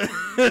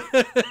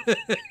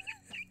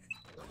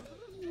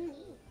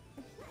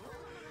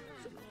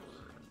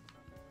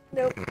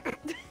 Nope.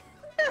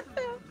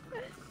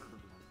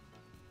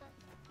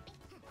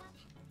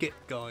 Get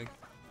going.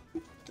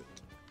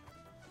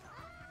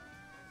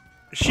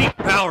 Sheep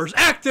powers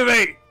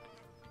activate!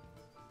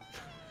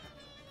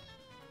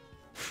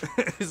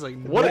 He's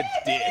like, What a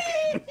dick!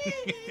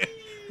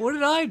 what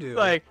did I do?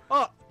 Like,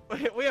 oh,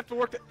 we have to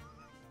work.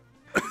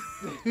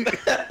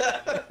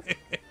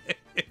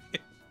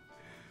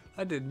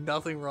 I did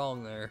nothing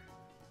wrong there.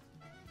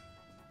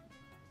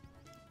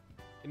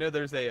 You know,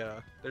 there's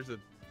a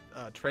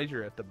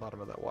treasure at the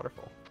bottom of that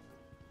waterfall.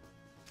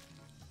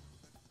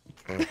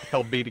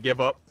 Tell B to give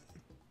up.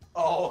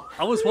 Oh,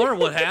 I was wondering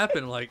what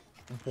happened. Like,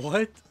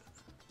 what?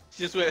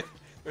 she just went.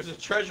 There's a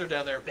treasure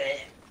down there. Bam.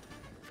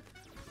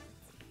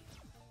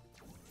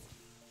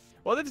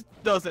 Well, this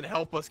doesn't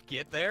help us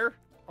get there.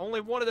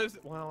 Only one of those.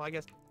 Well, I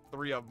guess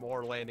 3 of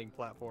more landing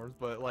platforms,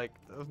 but like,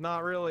 it was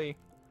not really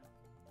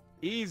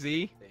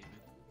easy.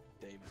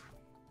 David.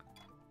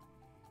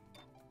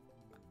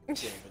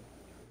 David.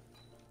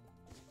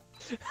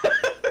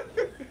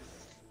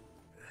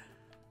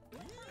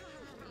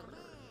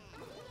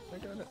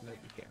 No, you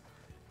can't.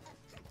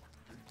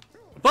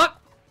 But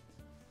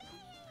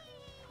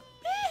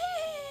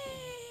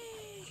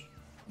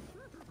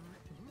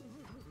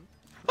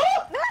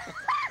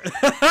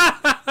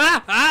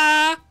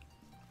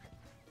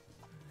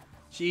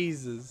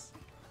Jesus,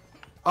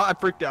 Oh, I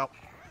freaked out.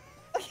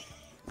 that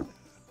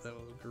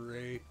was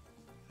great.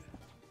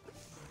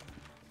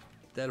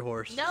 Dead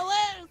horse. Nowhere,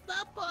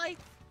 stop boy.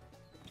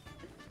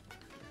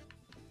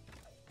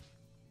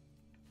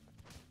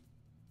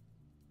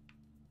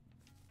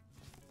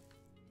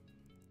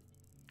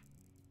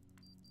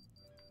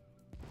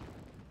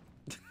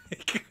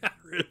 Got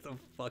rid of the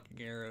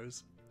fucking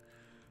arrows.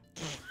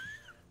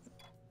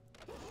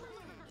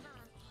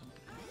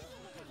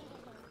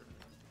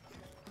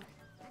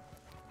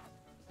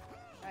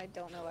 I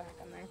don't know what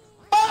happened there.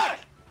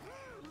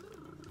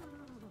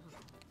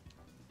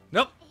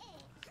 Nope.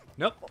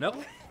 Nope. Nope.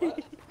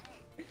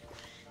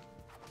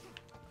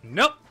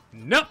 Nope.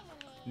 Nope.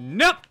 Nope.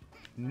 Nope.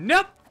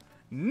 Nope.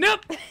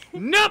 Nope.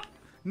 Nope.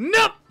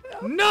 Nope.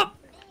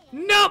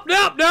 Nope.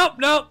 Nope. Nope.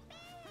 Nope.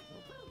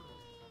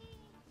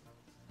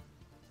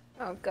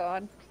 Oh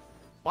god.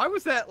 Why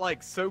was that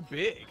like so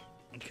big?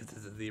 Because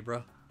it's a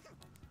zebra.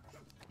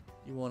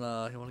 You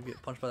wanna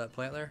get punched by that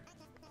plant there?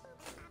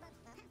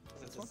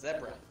 It's a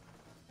zebra.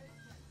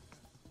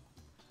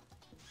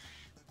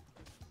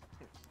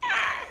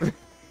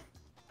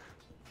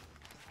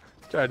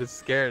 Tried to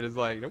scare it. It's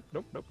like, nope,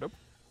 nope, nope, nope.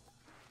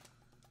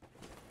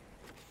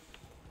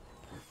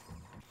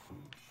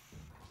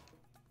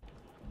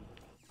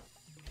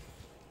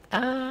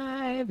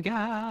 I've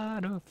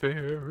got a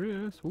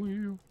Ferris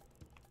wheel.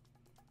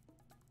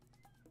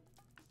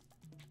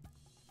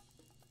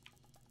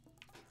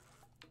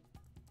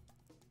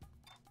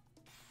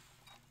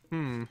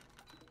 Hmm.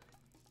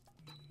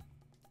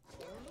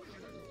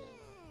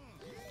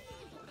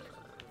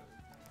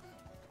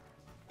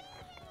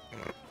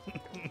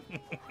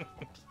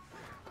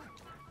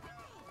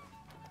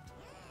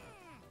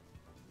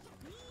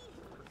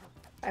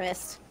 I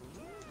missed.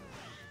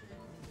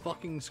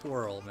 Fucking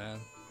squirrel, man.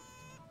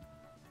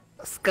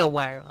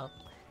 Squirrel.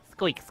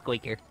 Squeak,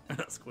 squeaker.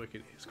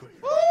 Squickety, squeak.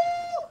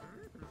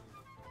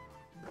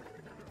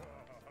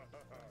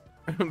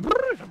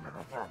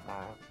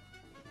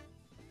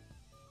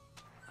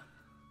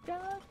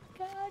 Don't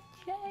go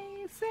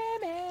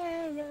chasing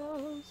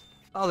arrows.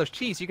 Oh, there's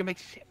cheese. You can make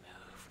shit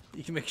move.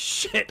 You can make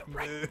shit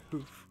move.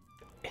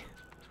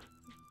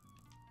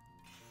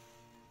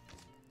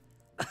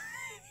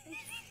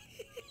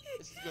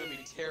 This is gonna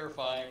be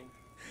terrifying.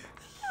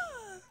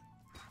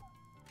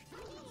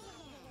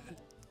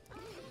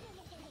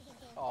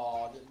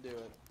 Oh, didn't do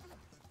it.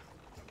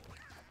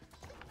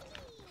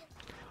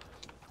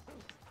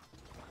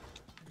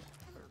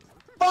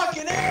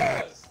 fucking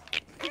arrows!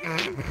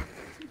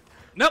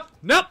 Nope,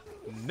 nope,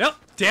 nope.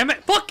 Damn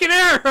it. Fucking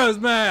arrows,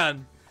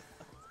 man.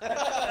 You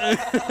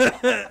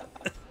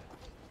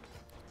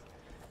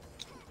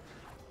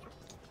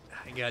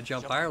gotta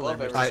jump higher, above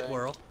little Mr. everything.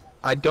 Squirrel.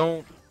 I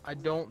don't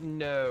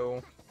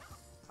know.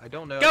 I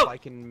don't know Go! if I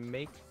can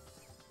make.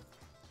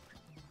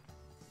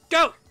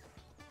 Go!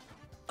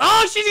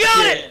 Oh, she's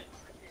got it! Shit.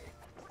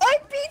 I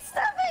beat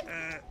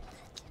 7!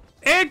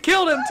 And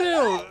killed him,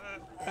 too!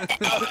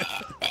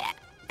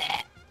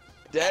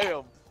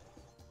 Damn.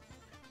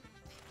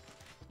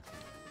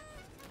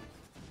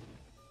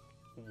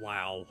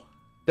 Wow.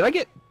 Did I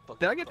get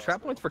Fucking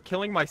trap points for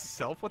killing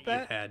myself with You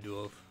that? had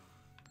to have.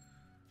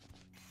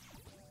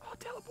 Oh,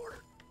 teleporter.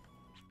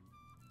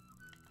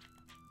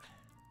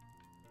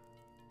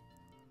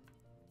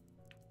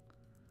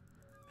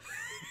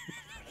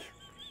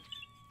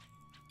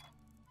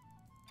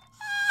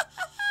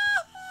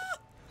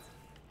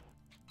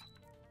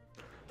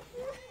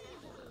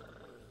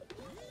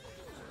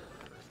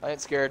 I ain't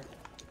scared.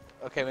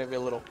 Okay, maybe a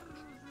little.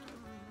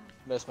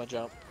 Missed my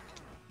jump.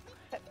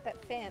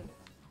 That fan.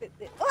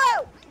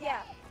 Whoa!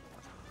 Yeah.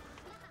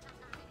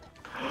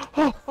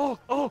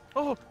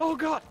 Oh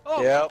God!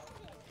 Oh! Yep.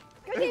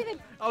 Go,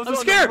 David. I was I'm on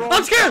the scared! wrong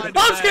I'm scared! side of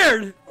I'm that.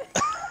 scared!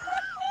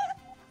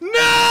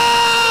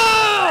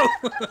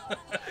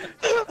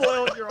 No!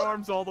 Flailed your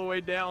arms all the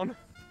way down.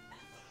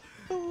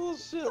 Oh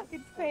shit.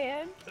 Fucking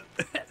fan.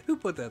 Who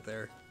put that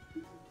there?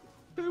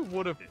 Who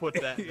would have put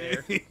that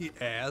there?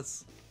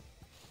 Ass.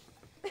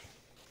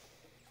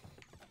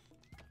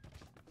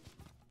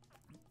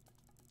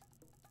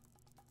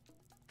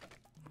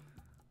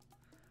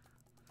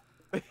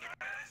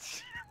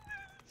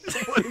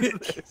 What is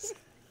this?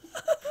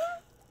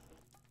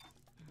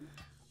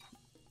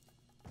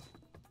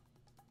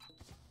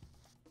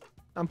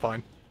 I'm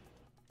fine.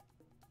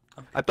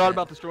 I thought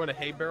about destroying a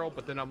hay barrel,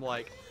 but then I'm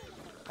like,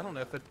 I don't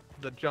know if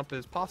the jump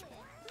is possible.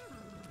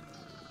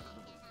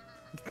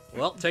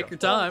 Well, take your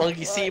time.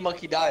 Monkey see,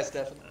 monkey die,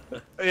 Stefan.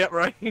 Yeah,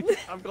 right.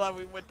 I'm glad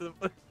we went the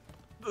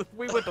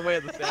way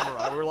of the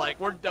samurai. We're like,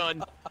 we're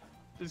done.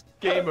 Just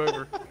game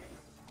over.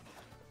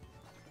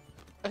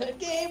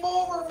 Game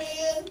over,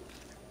 man!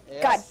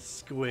 Yes. God.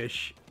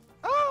 Squish.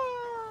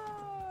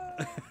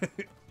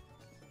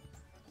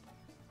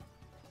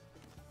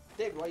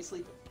 Dave, why are you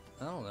sleeping?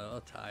 I don't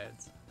know, tired.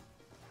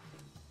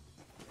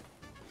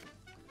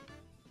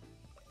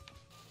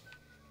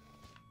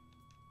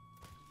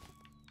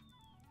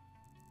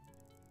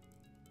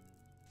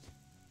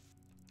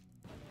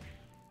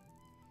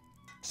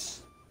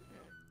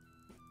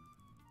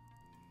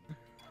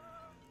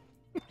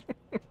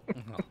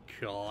 Oh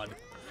God.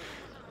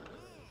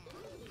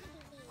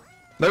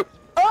 Nope.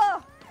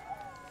 Oh!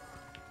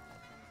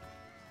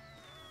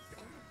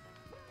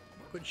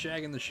 Quit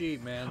shagging the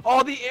sheep, man.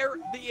 Oh, the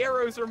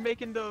arrows are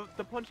making the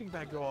punching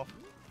bag go off.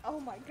 Oh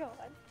my god.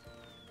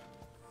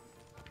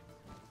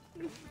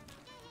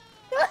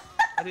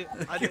 I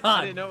didn't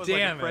God know it was like a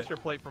damn it. pressure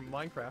plate from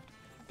Minecraft.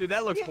 Dude,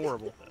 that looks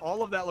horrible.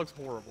 All of that looks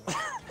horrible.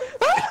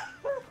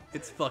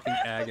 It's fucking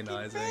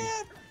agonizing.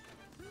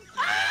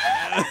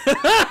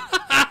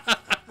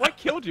 What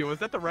killed you? Was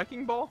that the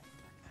wrecking ball?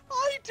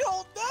 I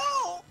don't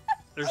know.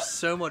 There's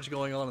so much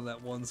going on in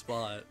that one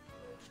spot.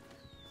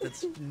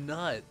 It's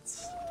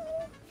nuts.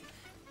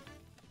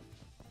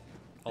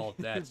 Oh,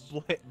 that's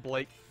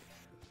Blake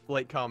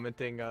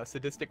commenting,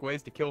 sadistic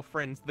ways to kill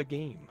friends, the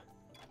game.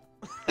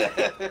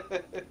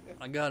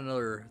 I got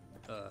another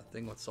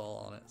thing with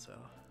Saul on it, so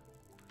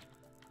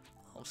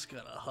I'm just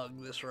gonna hug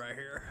this right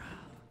here.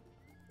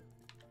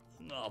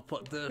 I'll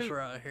put this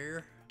right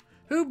here.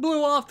 Who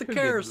blew off the Who did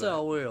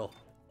carousel wheel?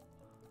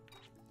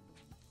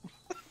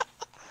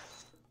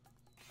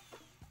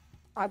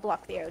 I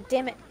blocked the arrow.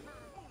 Damn it.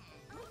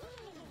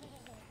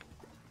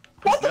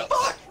 What the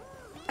fuck?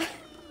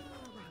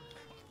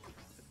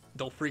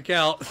 Don't freak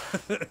out.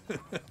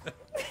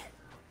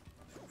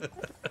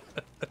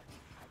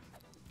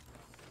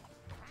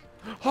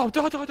 Oh,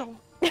 do.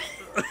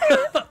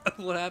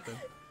 What happened?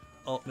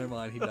 Oh, never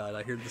mind. He died.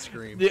 I heard the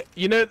scream. Yeah,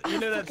 you know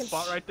that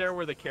spot right there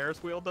where the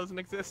Ferris wheel doesn't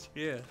exist?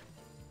 Yeah.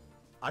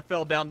 I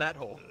fell down that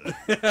hole.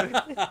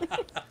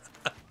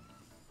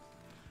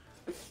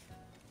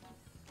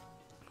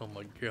 Oh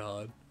my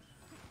God.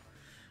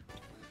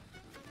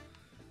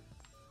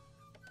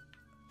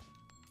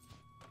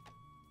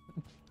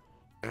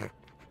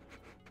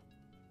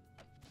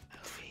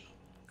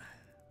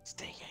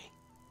 Stinking.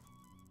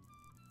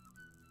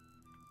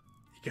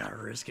 You gotta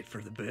risk it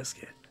for the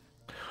biscuit.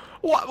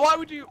 Why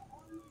would you?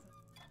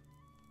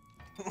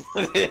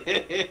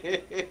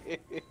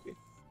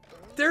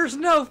 There's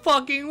no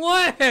fucking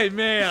way,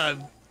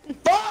 man!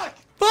 Fuck!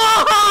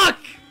 Fuck!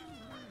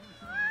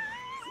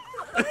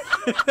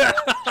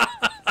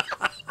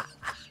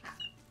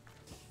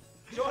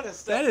 Join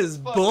us. That is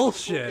Fuck,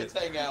 bullshit. Let's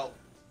hang out.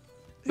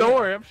 Don't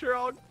worry, I'm sure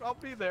I'll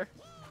be there.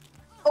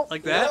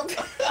 Like that?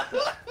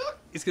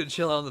 He's gonna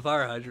chill out on the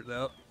fire hydrant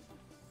though.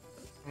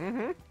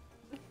 Mm-hmm.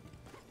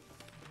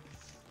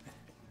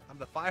 I'm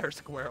the fire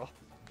squirrel.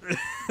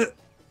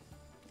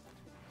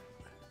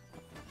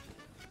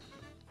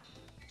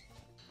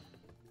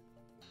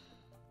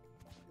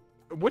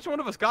 which one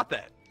of us got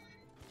that?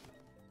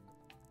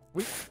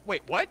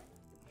 Wait, what?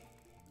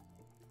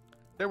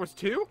 There was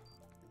two?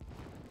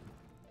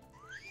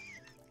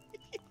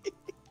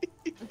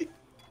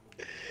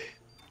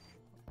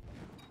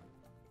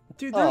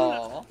 Dude,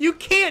 Aw. you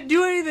can't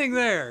do anything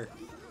there.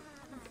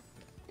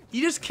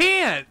 You just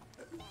can't.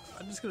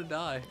 I'm just gonna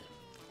die.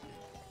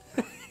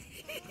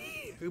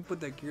 Who put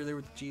that gear there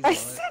with the cheese on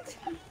it?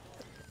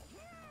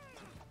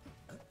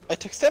 I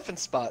took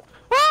Stefan's spot.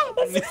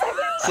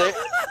 See?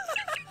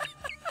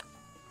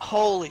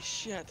 Holy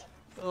shit.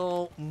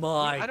 Oh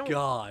my I don't-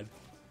 god.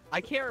 I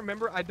can't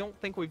remember. I don't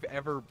think we've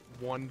ever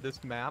won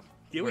this map.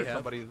 Yeah, we where have.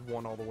 somebody's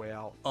won all the way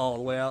out. All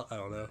the way out? I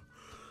don't know.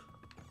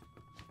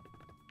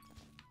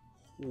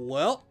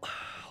 Well,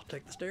 I'll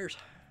take the stairs.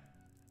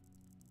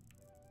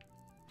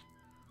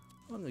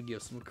 I'm gonna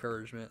give some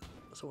encouragement.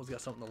 Someone's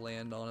got something to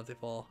land on if they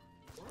fall.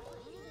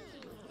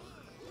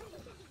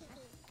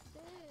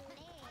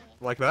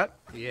 Like that?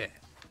 Yeah.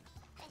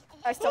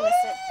 I still missed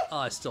it. Oh,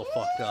 I still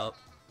fucked up.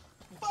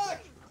 Fuck!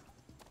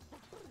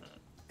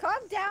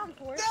 Calm down,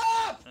 Forrest.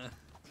 Stop!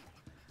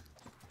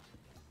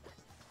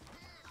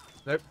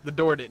 Nope, the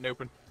door didn't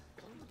open.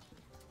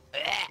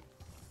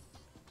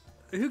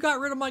 Who got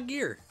rid of my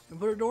gear and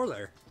put a door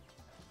there?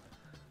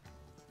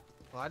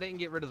 Well, I didn't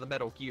get rid of the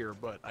metal gear,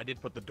 but I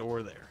did put the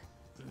door there.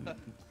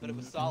 But it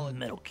was solid.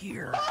 Metal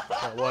Gear.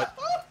 But what?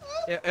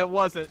 It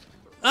wasn't.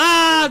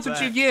 Ah, that's What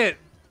what was you get.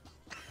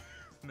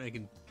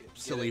 Making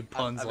silly it.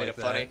 puns I made like it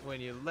that. funny. When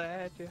you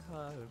let your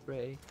heart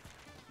break.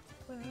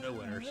 No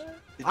winners.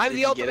 I'm Did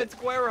the you ultimate get it?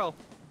 squirrel.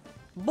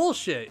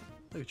 Bullshit.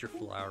 Look at your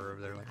flower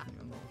over there. Like,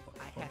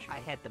 I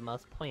had the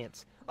most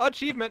points.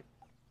 Achievement.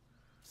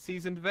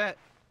 Seasoned vet.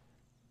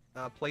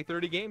 Play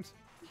 30 games.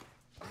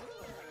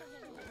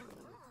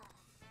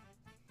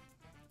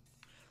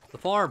 the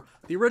farm.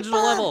 The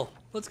original level.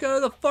 Let's go to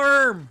the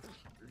farm.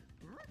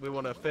 We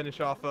want to finish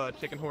off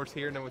Chicken Horse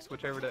here, and then we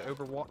switch over to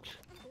Overwatch,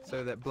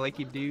 so that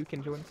Blakey Doo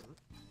can join us.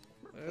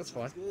 That's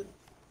fine. Good.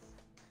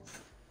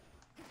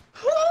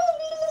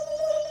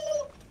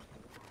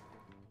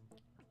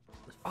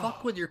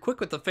 Fuck with you're quick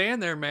with the fan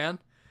there, man.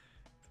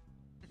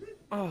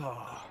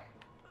 Oh.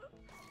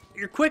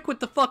 You're quick with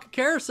the fucking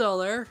carousel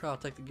there. I'll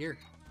take the gear.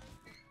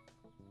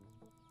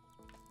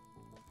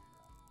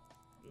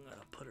 I'm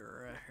gonna put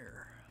her right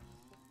here.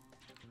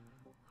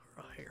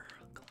 Right here.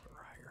 Put her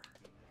right here.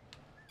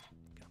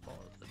 Gotta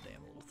follow the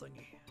damn little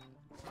thingy.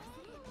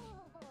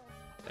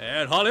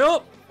 And holly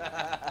up!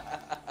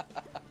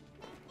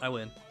 I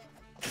win.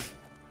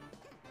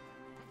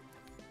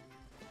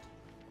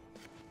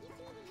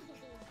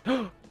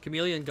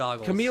 Chameleon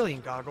goggles.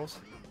 Chameleon goggles.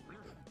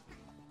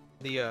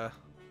 The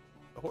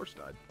horse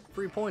died.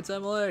 3 points,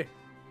 Emily.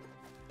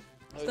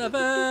 Oh,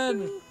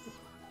 Stefan!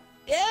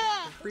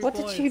 Yeah! 3 What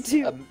points. did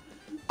you do?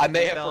 I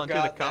may have Fell into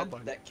the forgot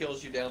combine. that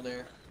kills you down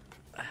there.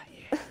 Ah,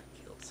 yeah.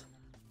 Kills.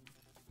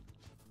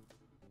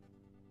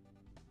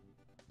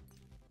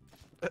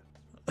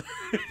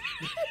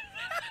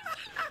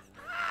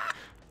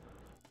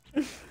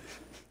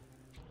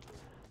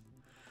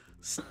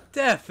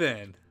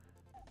 Stefan!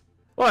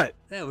 What?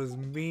 That was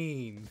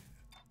mean.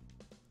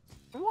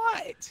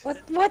 What?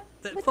 What?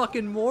 That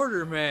fucking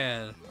mortar,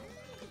 man.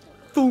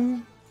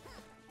 Boom.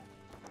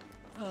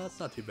 Oh, that's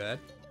not too bad.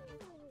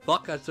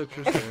 Fuck, I took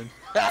too soon.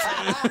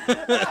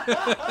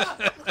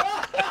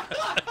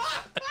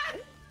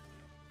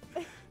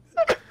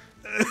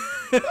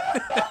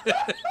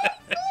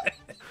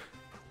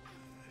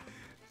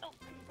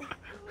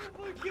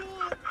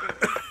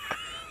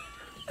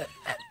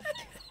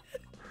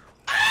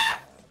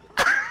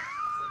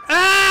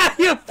 Ah,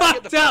 you Get the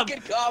fucked up.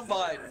 fucking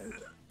combine!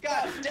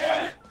 God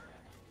damn it!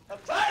 I'm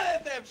tired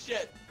of that damn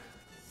shit!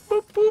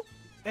 Boop boop.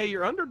 Hey,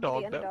 you're The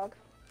underdog, though. underdog.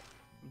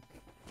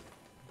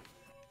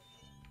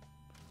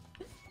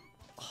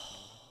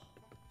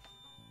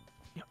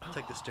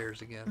 Take the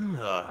stairs again.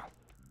 Ugh.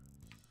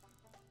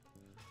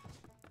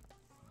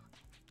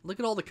 Look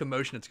at all the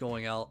commotion that's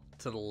going out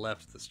to the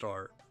left at the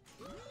start.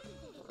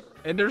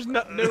 And there's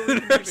no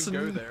reason to even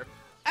go there.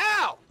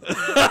 Ow!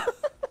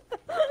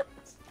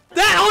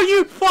 That, oh,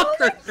 you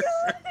fucker!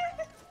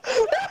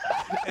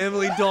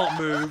 Emily, don't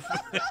move.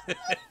 I'm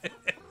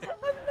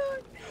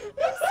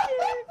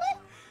scared.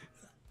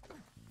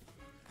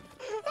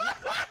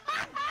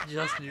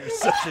 Justin, you're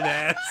such an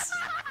ass.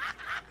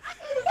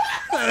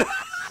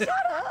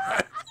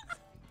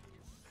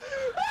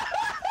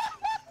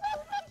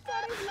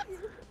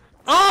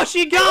 Oh,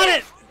 she got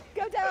it!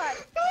 Go down.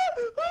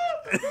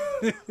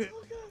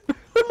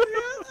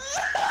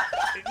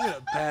 You're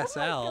gonna pass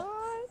out. God.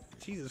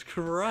 Jesus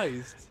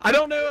Christ. I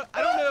don't know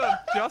if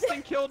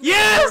Justin killed me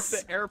Yes! or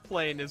if the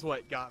airplane is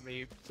what got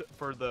me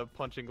for the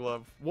punching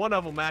glove. One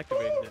of them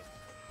activated it.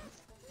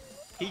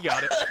 He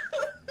got it.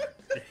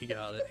 He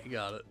got it. He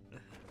got it.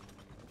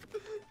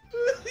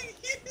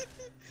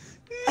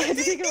 I had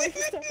to take it away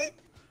from Stefan.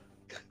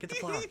 Get the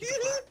flower. Get the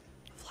flower.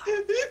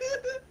 Flower.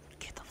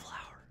 Get the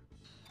flower.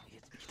 Yeah,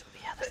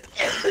 that's the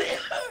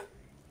flower.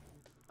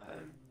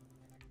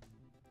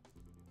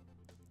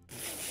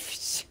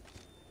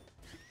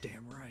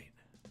 Damn right.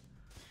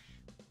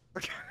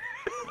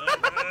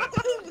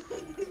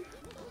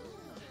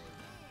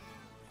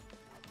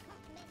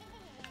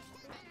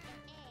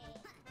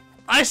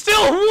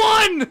 No!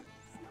 One!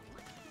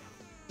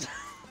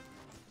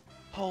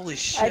 Holy I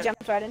shit.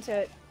 jumped right into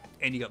it.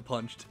 And you got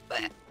punched.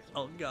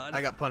 Oh god.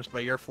 I got punched by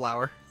your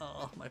flower.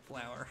 Oh, my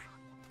flower.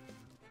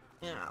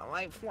 Yeah,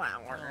 my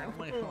flower. Oh,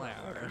 my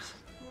flowers.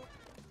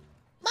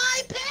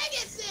 My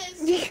Pegasus!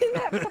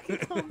 That fucking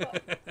combo.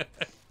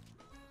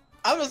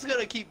 I'm just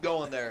gonna keep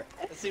going there.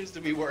 It seems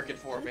to be working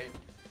for me.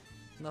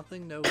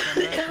 Nothing, no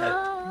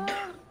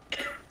comeback.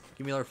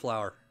 Give me another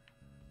flower.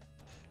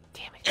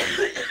 Damn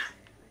it.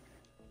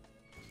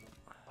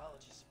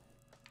 Apologies.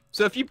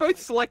 So if you both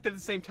select at the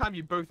same time,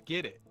 you both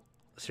get it.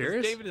 'Cause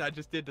Serious? David and I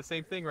just did the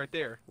same thing right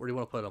there. Where do you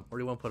want to put them? Where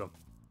do you want to put them?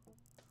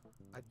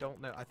 I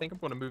don't know. I think I'm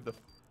going to move the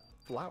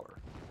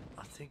flower.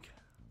 I think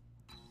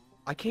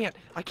I can't.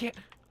 I can't.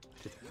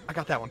 I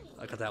got that one.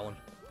 I got that one.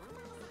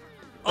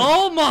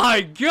 Oh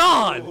my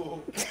god!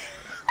 Ooh.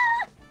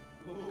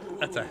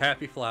 That's a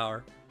happy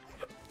flower.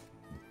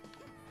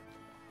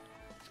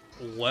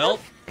 Well,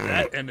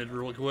 that ended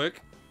real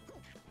quick.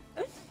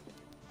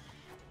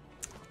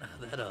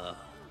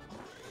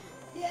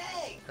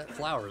 Yay! That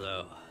flower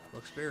though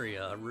looks very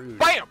rude.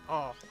 Bam!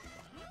 Oh,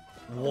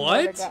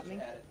 Mortar What? got me.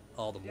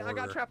 Oh, the yeah, mortar.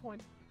 I got trap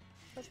points.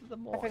 This is the I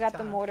mortar. forgot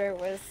the mortar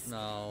was.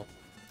 No.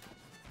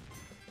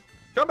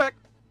 Come back.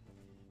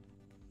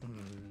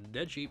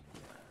 Dead sheep.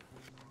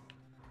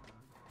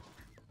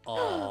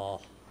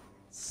 Oh,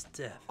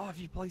 Steph. Oh,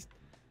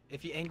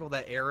 if you angle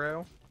that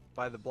arrow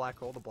by the black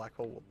hole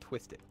will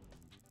twist it.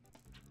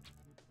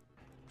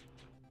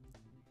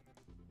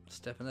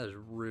 Stefan, that is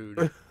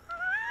rude.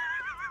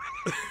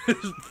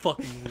 It's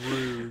fucking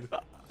rude.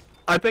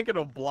 I think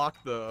it'll block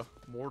the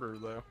mortar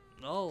though.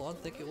 No, I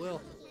don't think it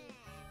will.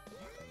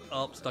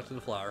 Oh, stuck to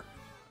the flower.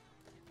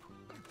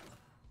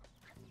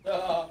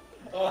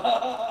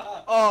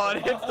 Oh,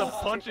 it hits the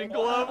punching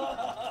glove.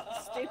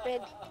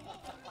 Stupid.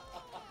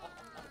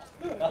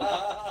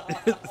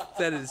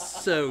 That is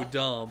so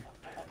dumb.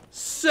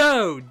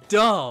 So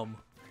dumb.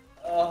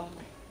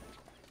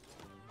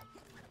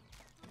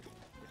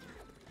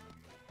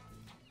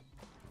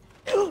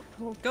 Go,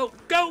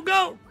 go,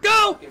 go,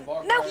 go!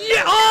 No!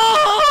 Yeah!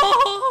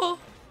 Oh!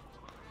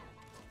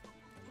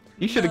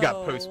 You should have got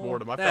No,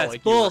 post-mortem. I that's felt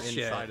like bullshit.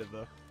 you were inside of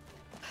the...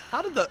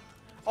 How did the...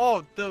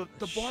 Oh, the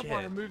barbed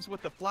wire Shit. moves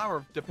with the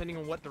flower depending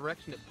on what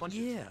direction it punches.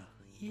 Yeah,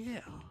 yeah.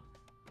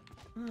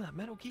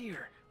 Metal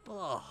Gear.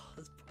 Oh,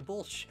 that's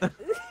bullshit.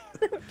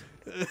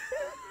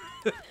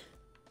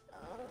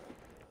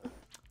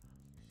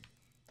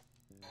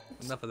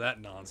 Enough of that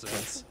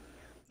nonsense.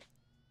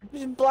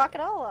 Just block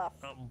it all off.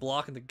 I'm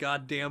blocking the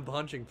goddamn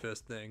punching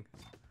fist thing.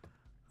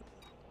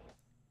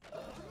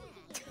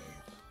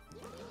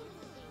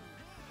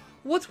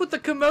 What's with the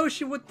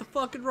commotion with the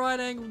fucking right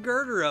angle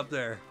girder up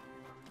there?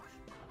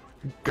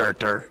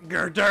 Girder.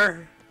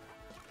 Girder!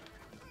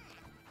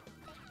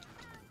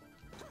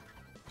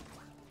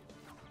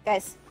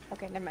 Guys,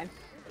 okay, never mind.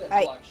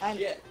 I'm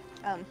Shit.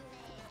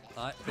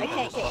 I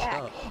can't get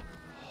back.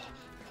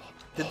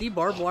 Did the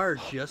barbed wire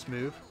just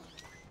move?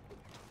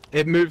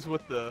 It moves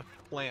with the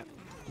plant.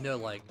 No,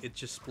 like, it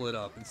just split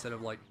up. Instead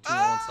of, like, two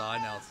on one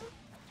side, now it's...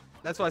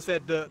 That's why I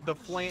said the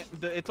plant.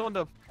 It's on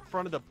the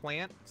front of the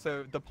plant,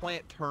 so the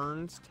plant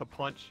turns to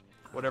punch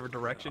whatever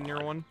direction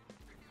you're on.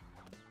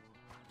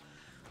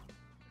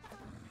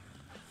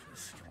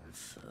 This is gonna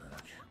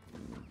suck.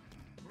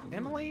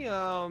 Emily,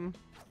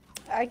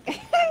 I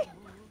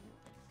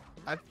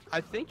I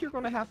think you're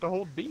gonna have to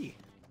hold B.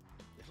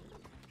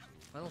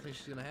 I don't think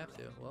she's gonna have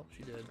to. Well,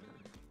 she did.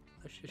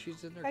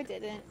 She's in there. I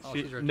didn't. Oh,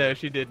 she's right No, there.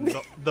 she didn't.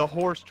 The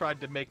horse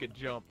tried to make a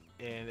jump,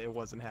 and it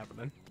wasn't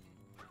happening.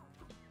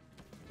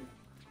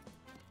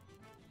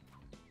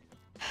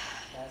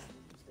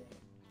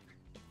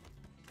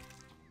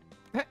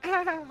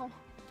 Ow.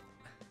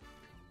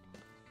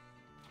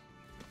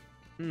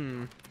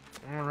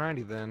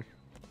 Alrighty then.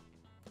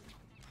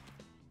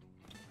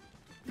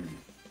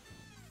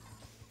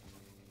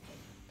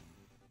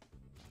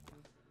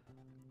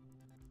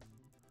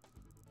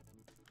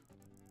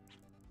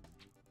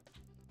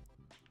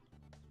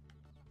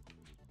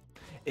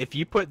 If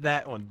you put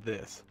that on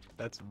this,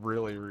 that's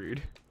really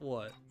rude.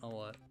 What? On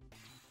what?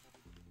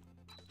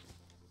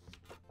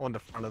 On the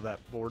front of that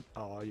board.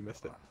 Oh, you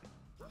missed it.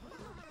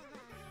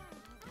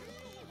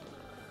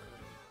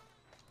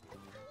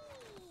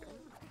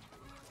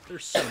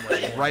 There's so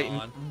much going Right,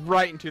 on.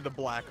 right into the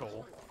black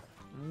hole.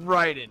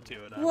 Right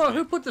into it. I Whoa, mean.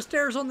 who put the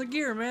stairs on the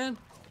gear, man?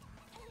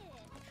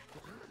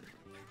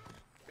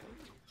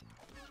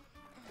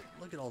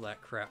 Look at all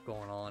that crap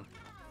going on.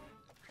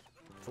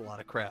 It's a lot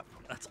of crap.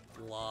 That's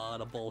a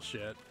lot of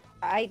bullshit.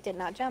 I did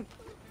not jump.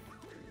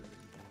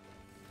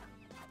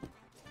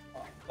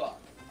 Oh, fuck.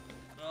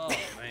 Oh,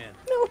 man.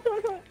 No.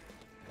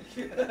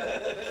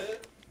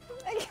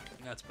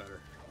 That's better.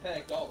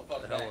 Heck, all the What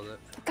fuck the hell back. was it?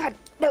 God,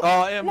 no. Oh,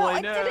 No, Emily,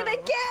 I no. did it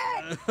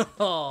again.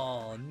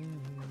 Oh,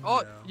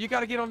 Oh, no. you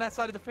gotta get on that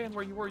side of the fan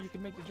where you were. You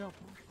can make the jump.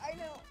 I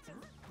know.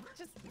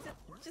 Just.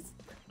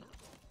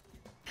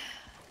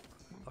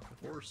 Fucking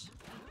horse.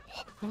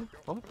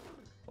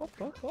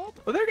 Oh,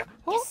 there you go.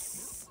 Oh.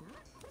 Yes.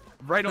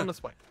 Right on the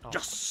spike. Oh.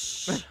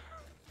 Yes!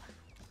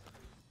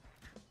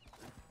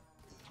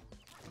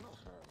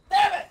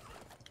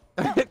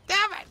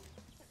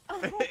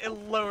 It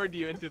lowered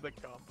you into the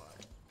combine.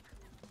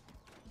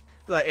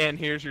 Like, and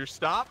here's your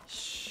stop.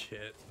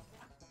 Shit.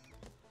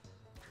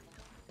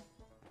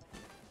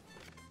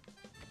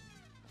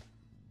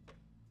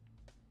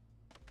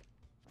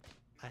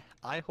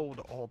 I hold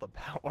all the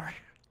power.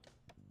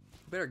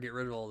 Better get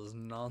rid of all this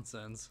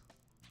nonsense.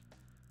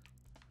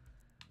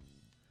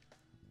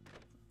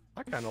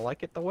 I kind of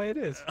like it the way it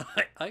is.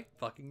 I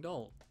fucking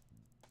don't.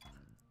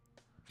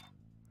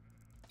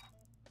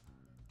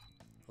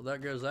 Well, there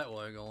goes that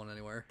way going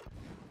anywhere.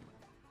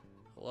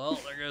 Well,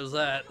 there goes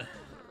that.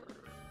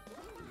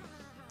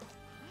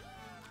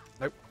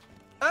 Nope.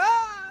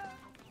 Ah!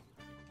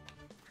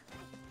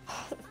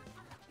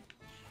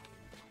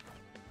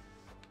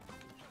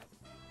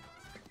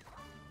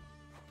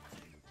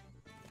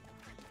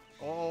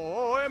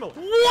 Oh, Emily.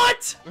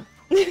 What?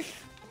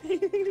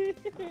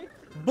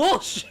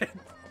 Bullshit.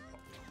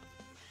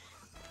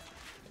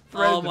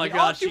 Oh my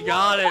god, she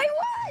got it.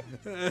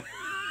 I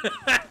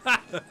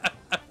won!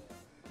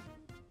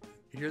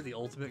 You're the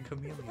ultimate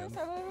chameleon. First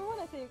time I ever won,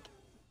 I think.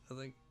 I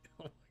think.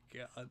 Oh my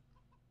god.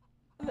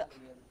 No.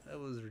 That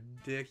was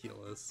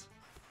ridiculous.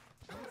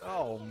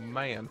 Oh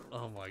man.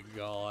 Oh my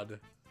god.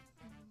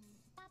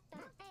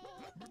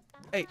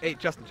 Hey,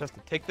 Justin,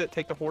 take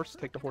the horse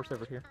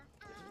over here.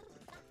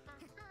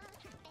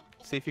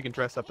 See if you can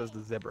dress up as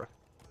the zebra.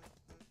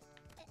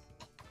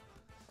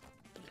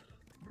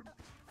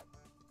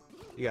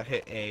 You gotta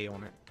hit A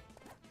on it.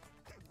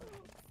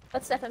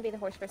 Let Stefan be the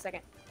horse for a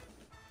second.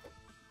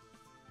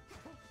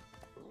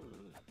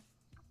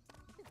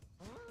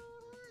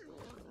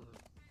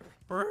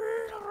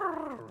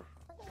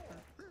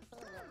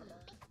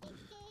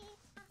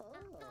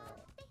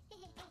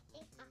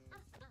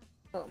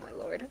 Oh my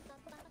lord.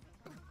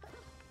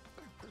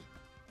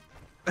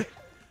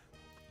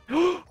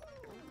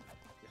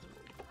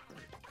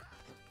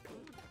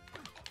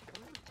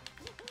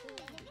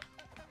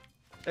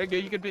 There you go,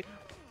 you could be...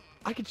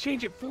 I could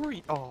change it for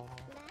you. Oh,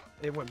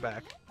 it went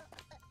back.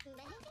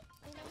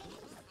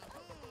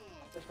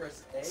 Just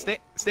press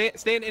A.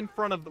 Stand in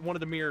front of one of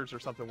the mirrors or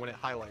something when it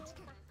highlights.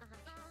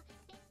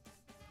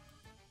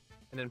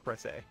 And then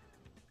press A.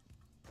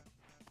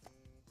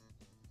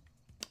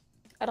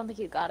 I don't think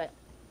you got it.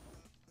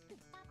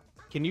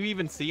 Can you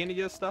even see any of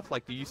this stuff?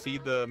 Like, do you see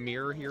the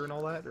mirror here and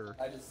all that, or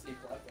I just see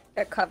black.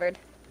 They're covered.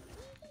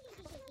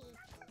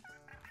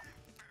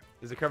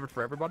 is it covered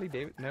for everybody?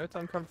 David? No, it's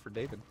uncovered for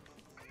David.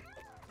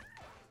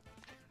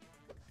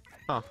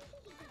 Huh.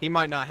 He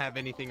might not have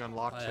anything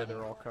unlocked, so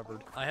they're all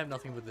covered. I have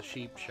nothing but the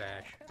sheep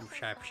shash.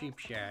 Sheep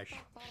shash.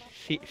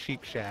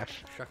 Sheep shash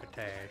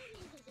Shuckatash.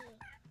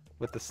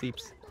 with the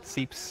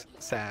seeps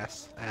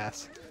sass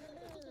ass.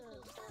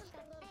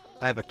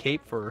 I have a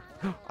cape for.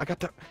 I got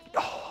the.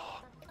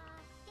 Oh.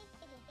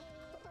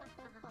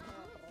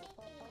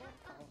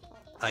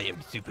 I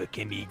am super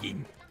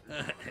comedian.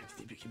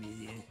 Super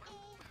comedian.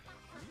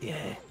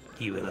 Yeah,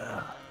 you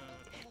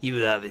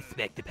will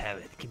respect the power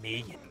of the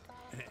chameleon.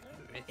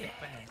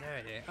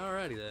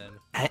 Alrighty then.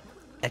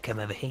 I come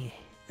over here.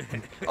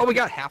 Oh, we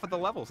got half of the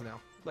levels now.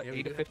 Like Yeah, we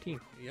 8 to did. 15.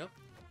 Yep.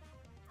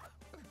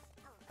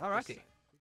 Alrighty.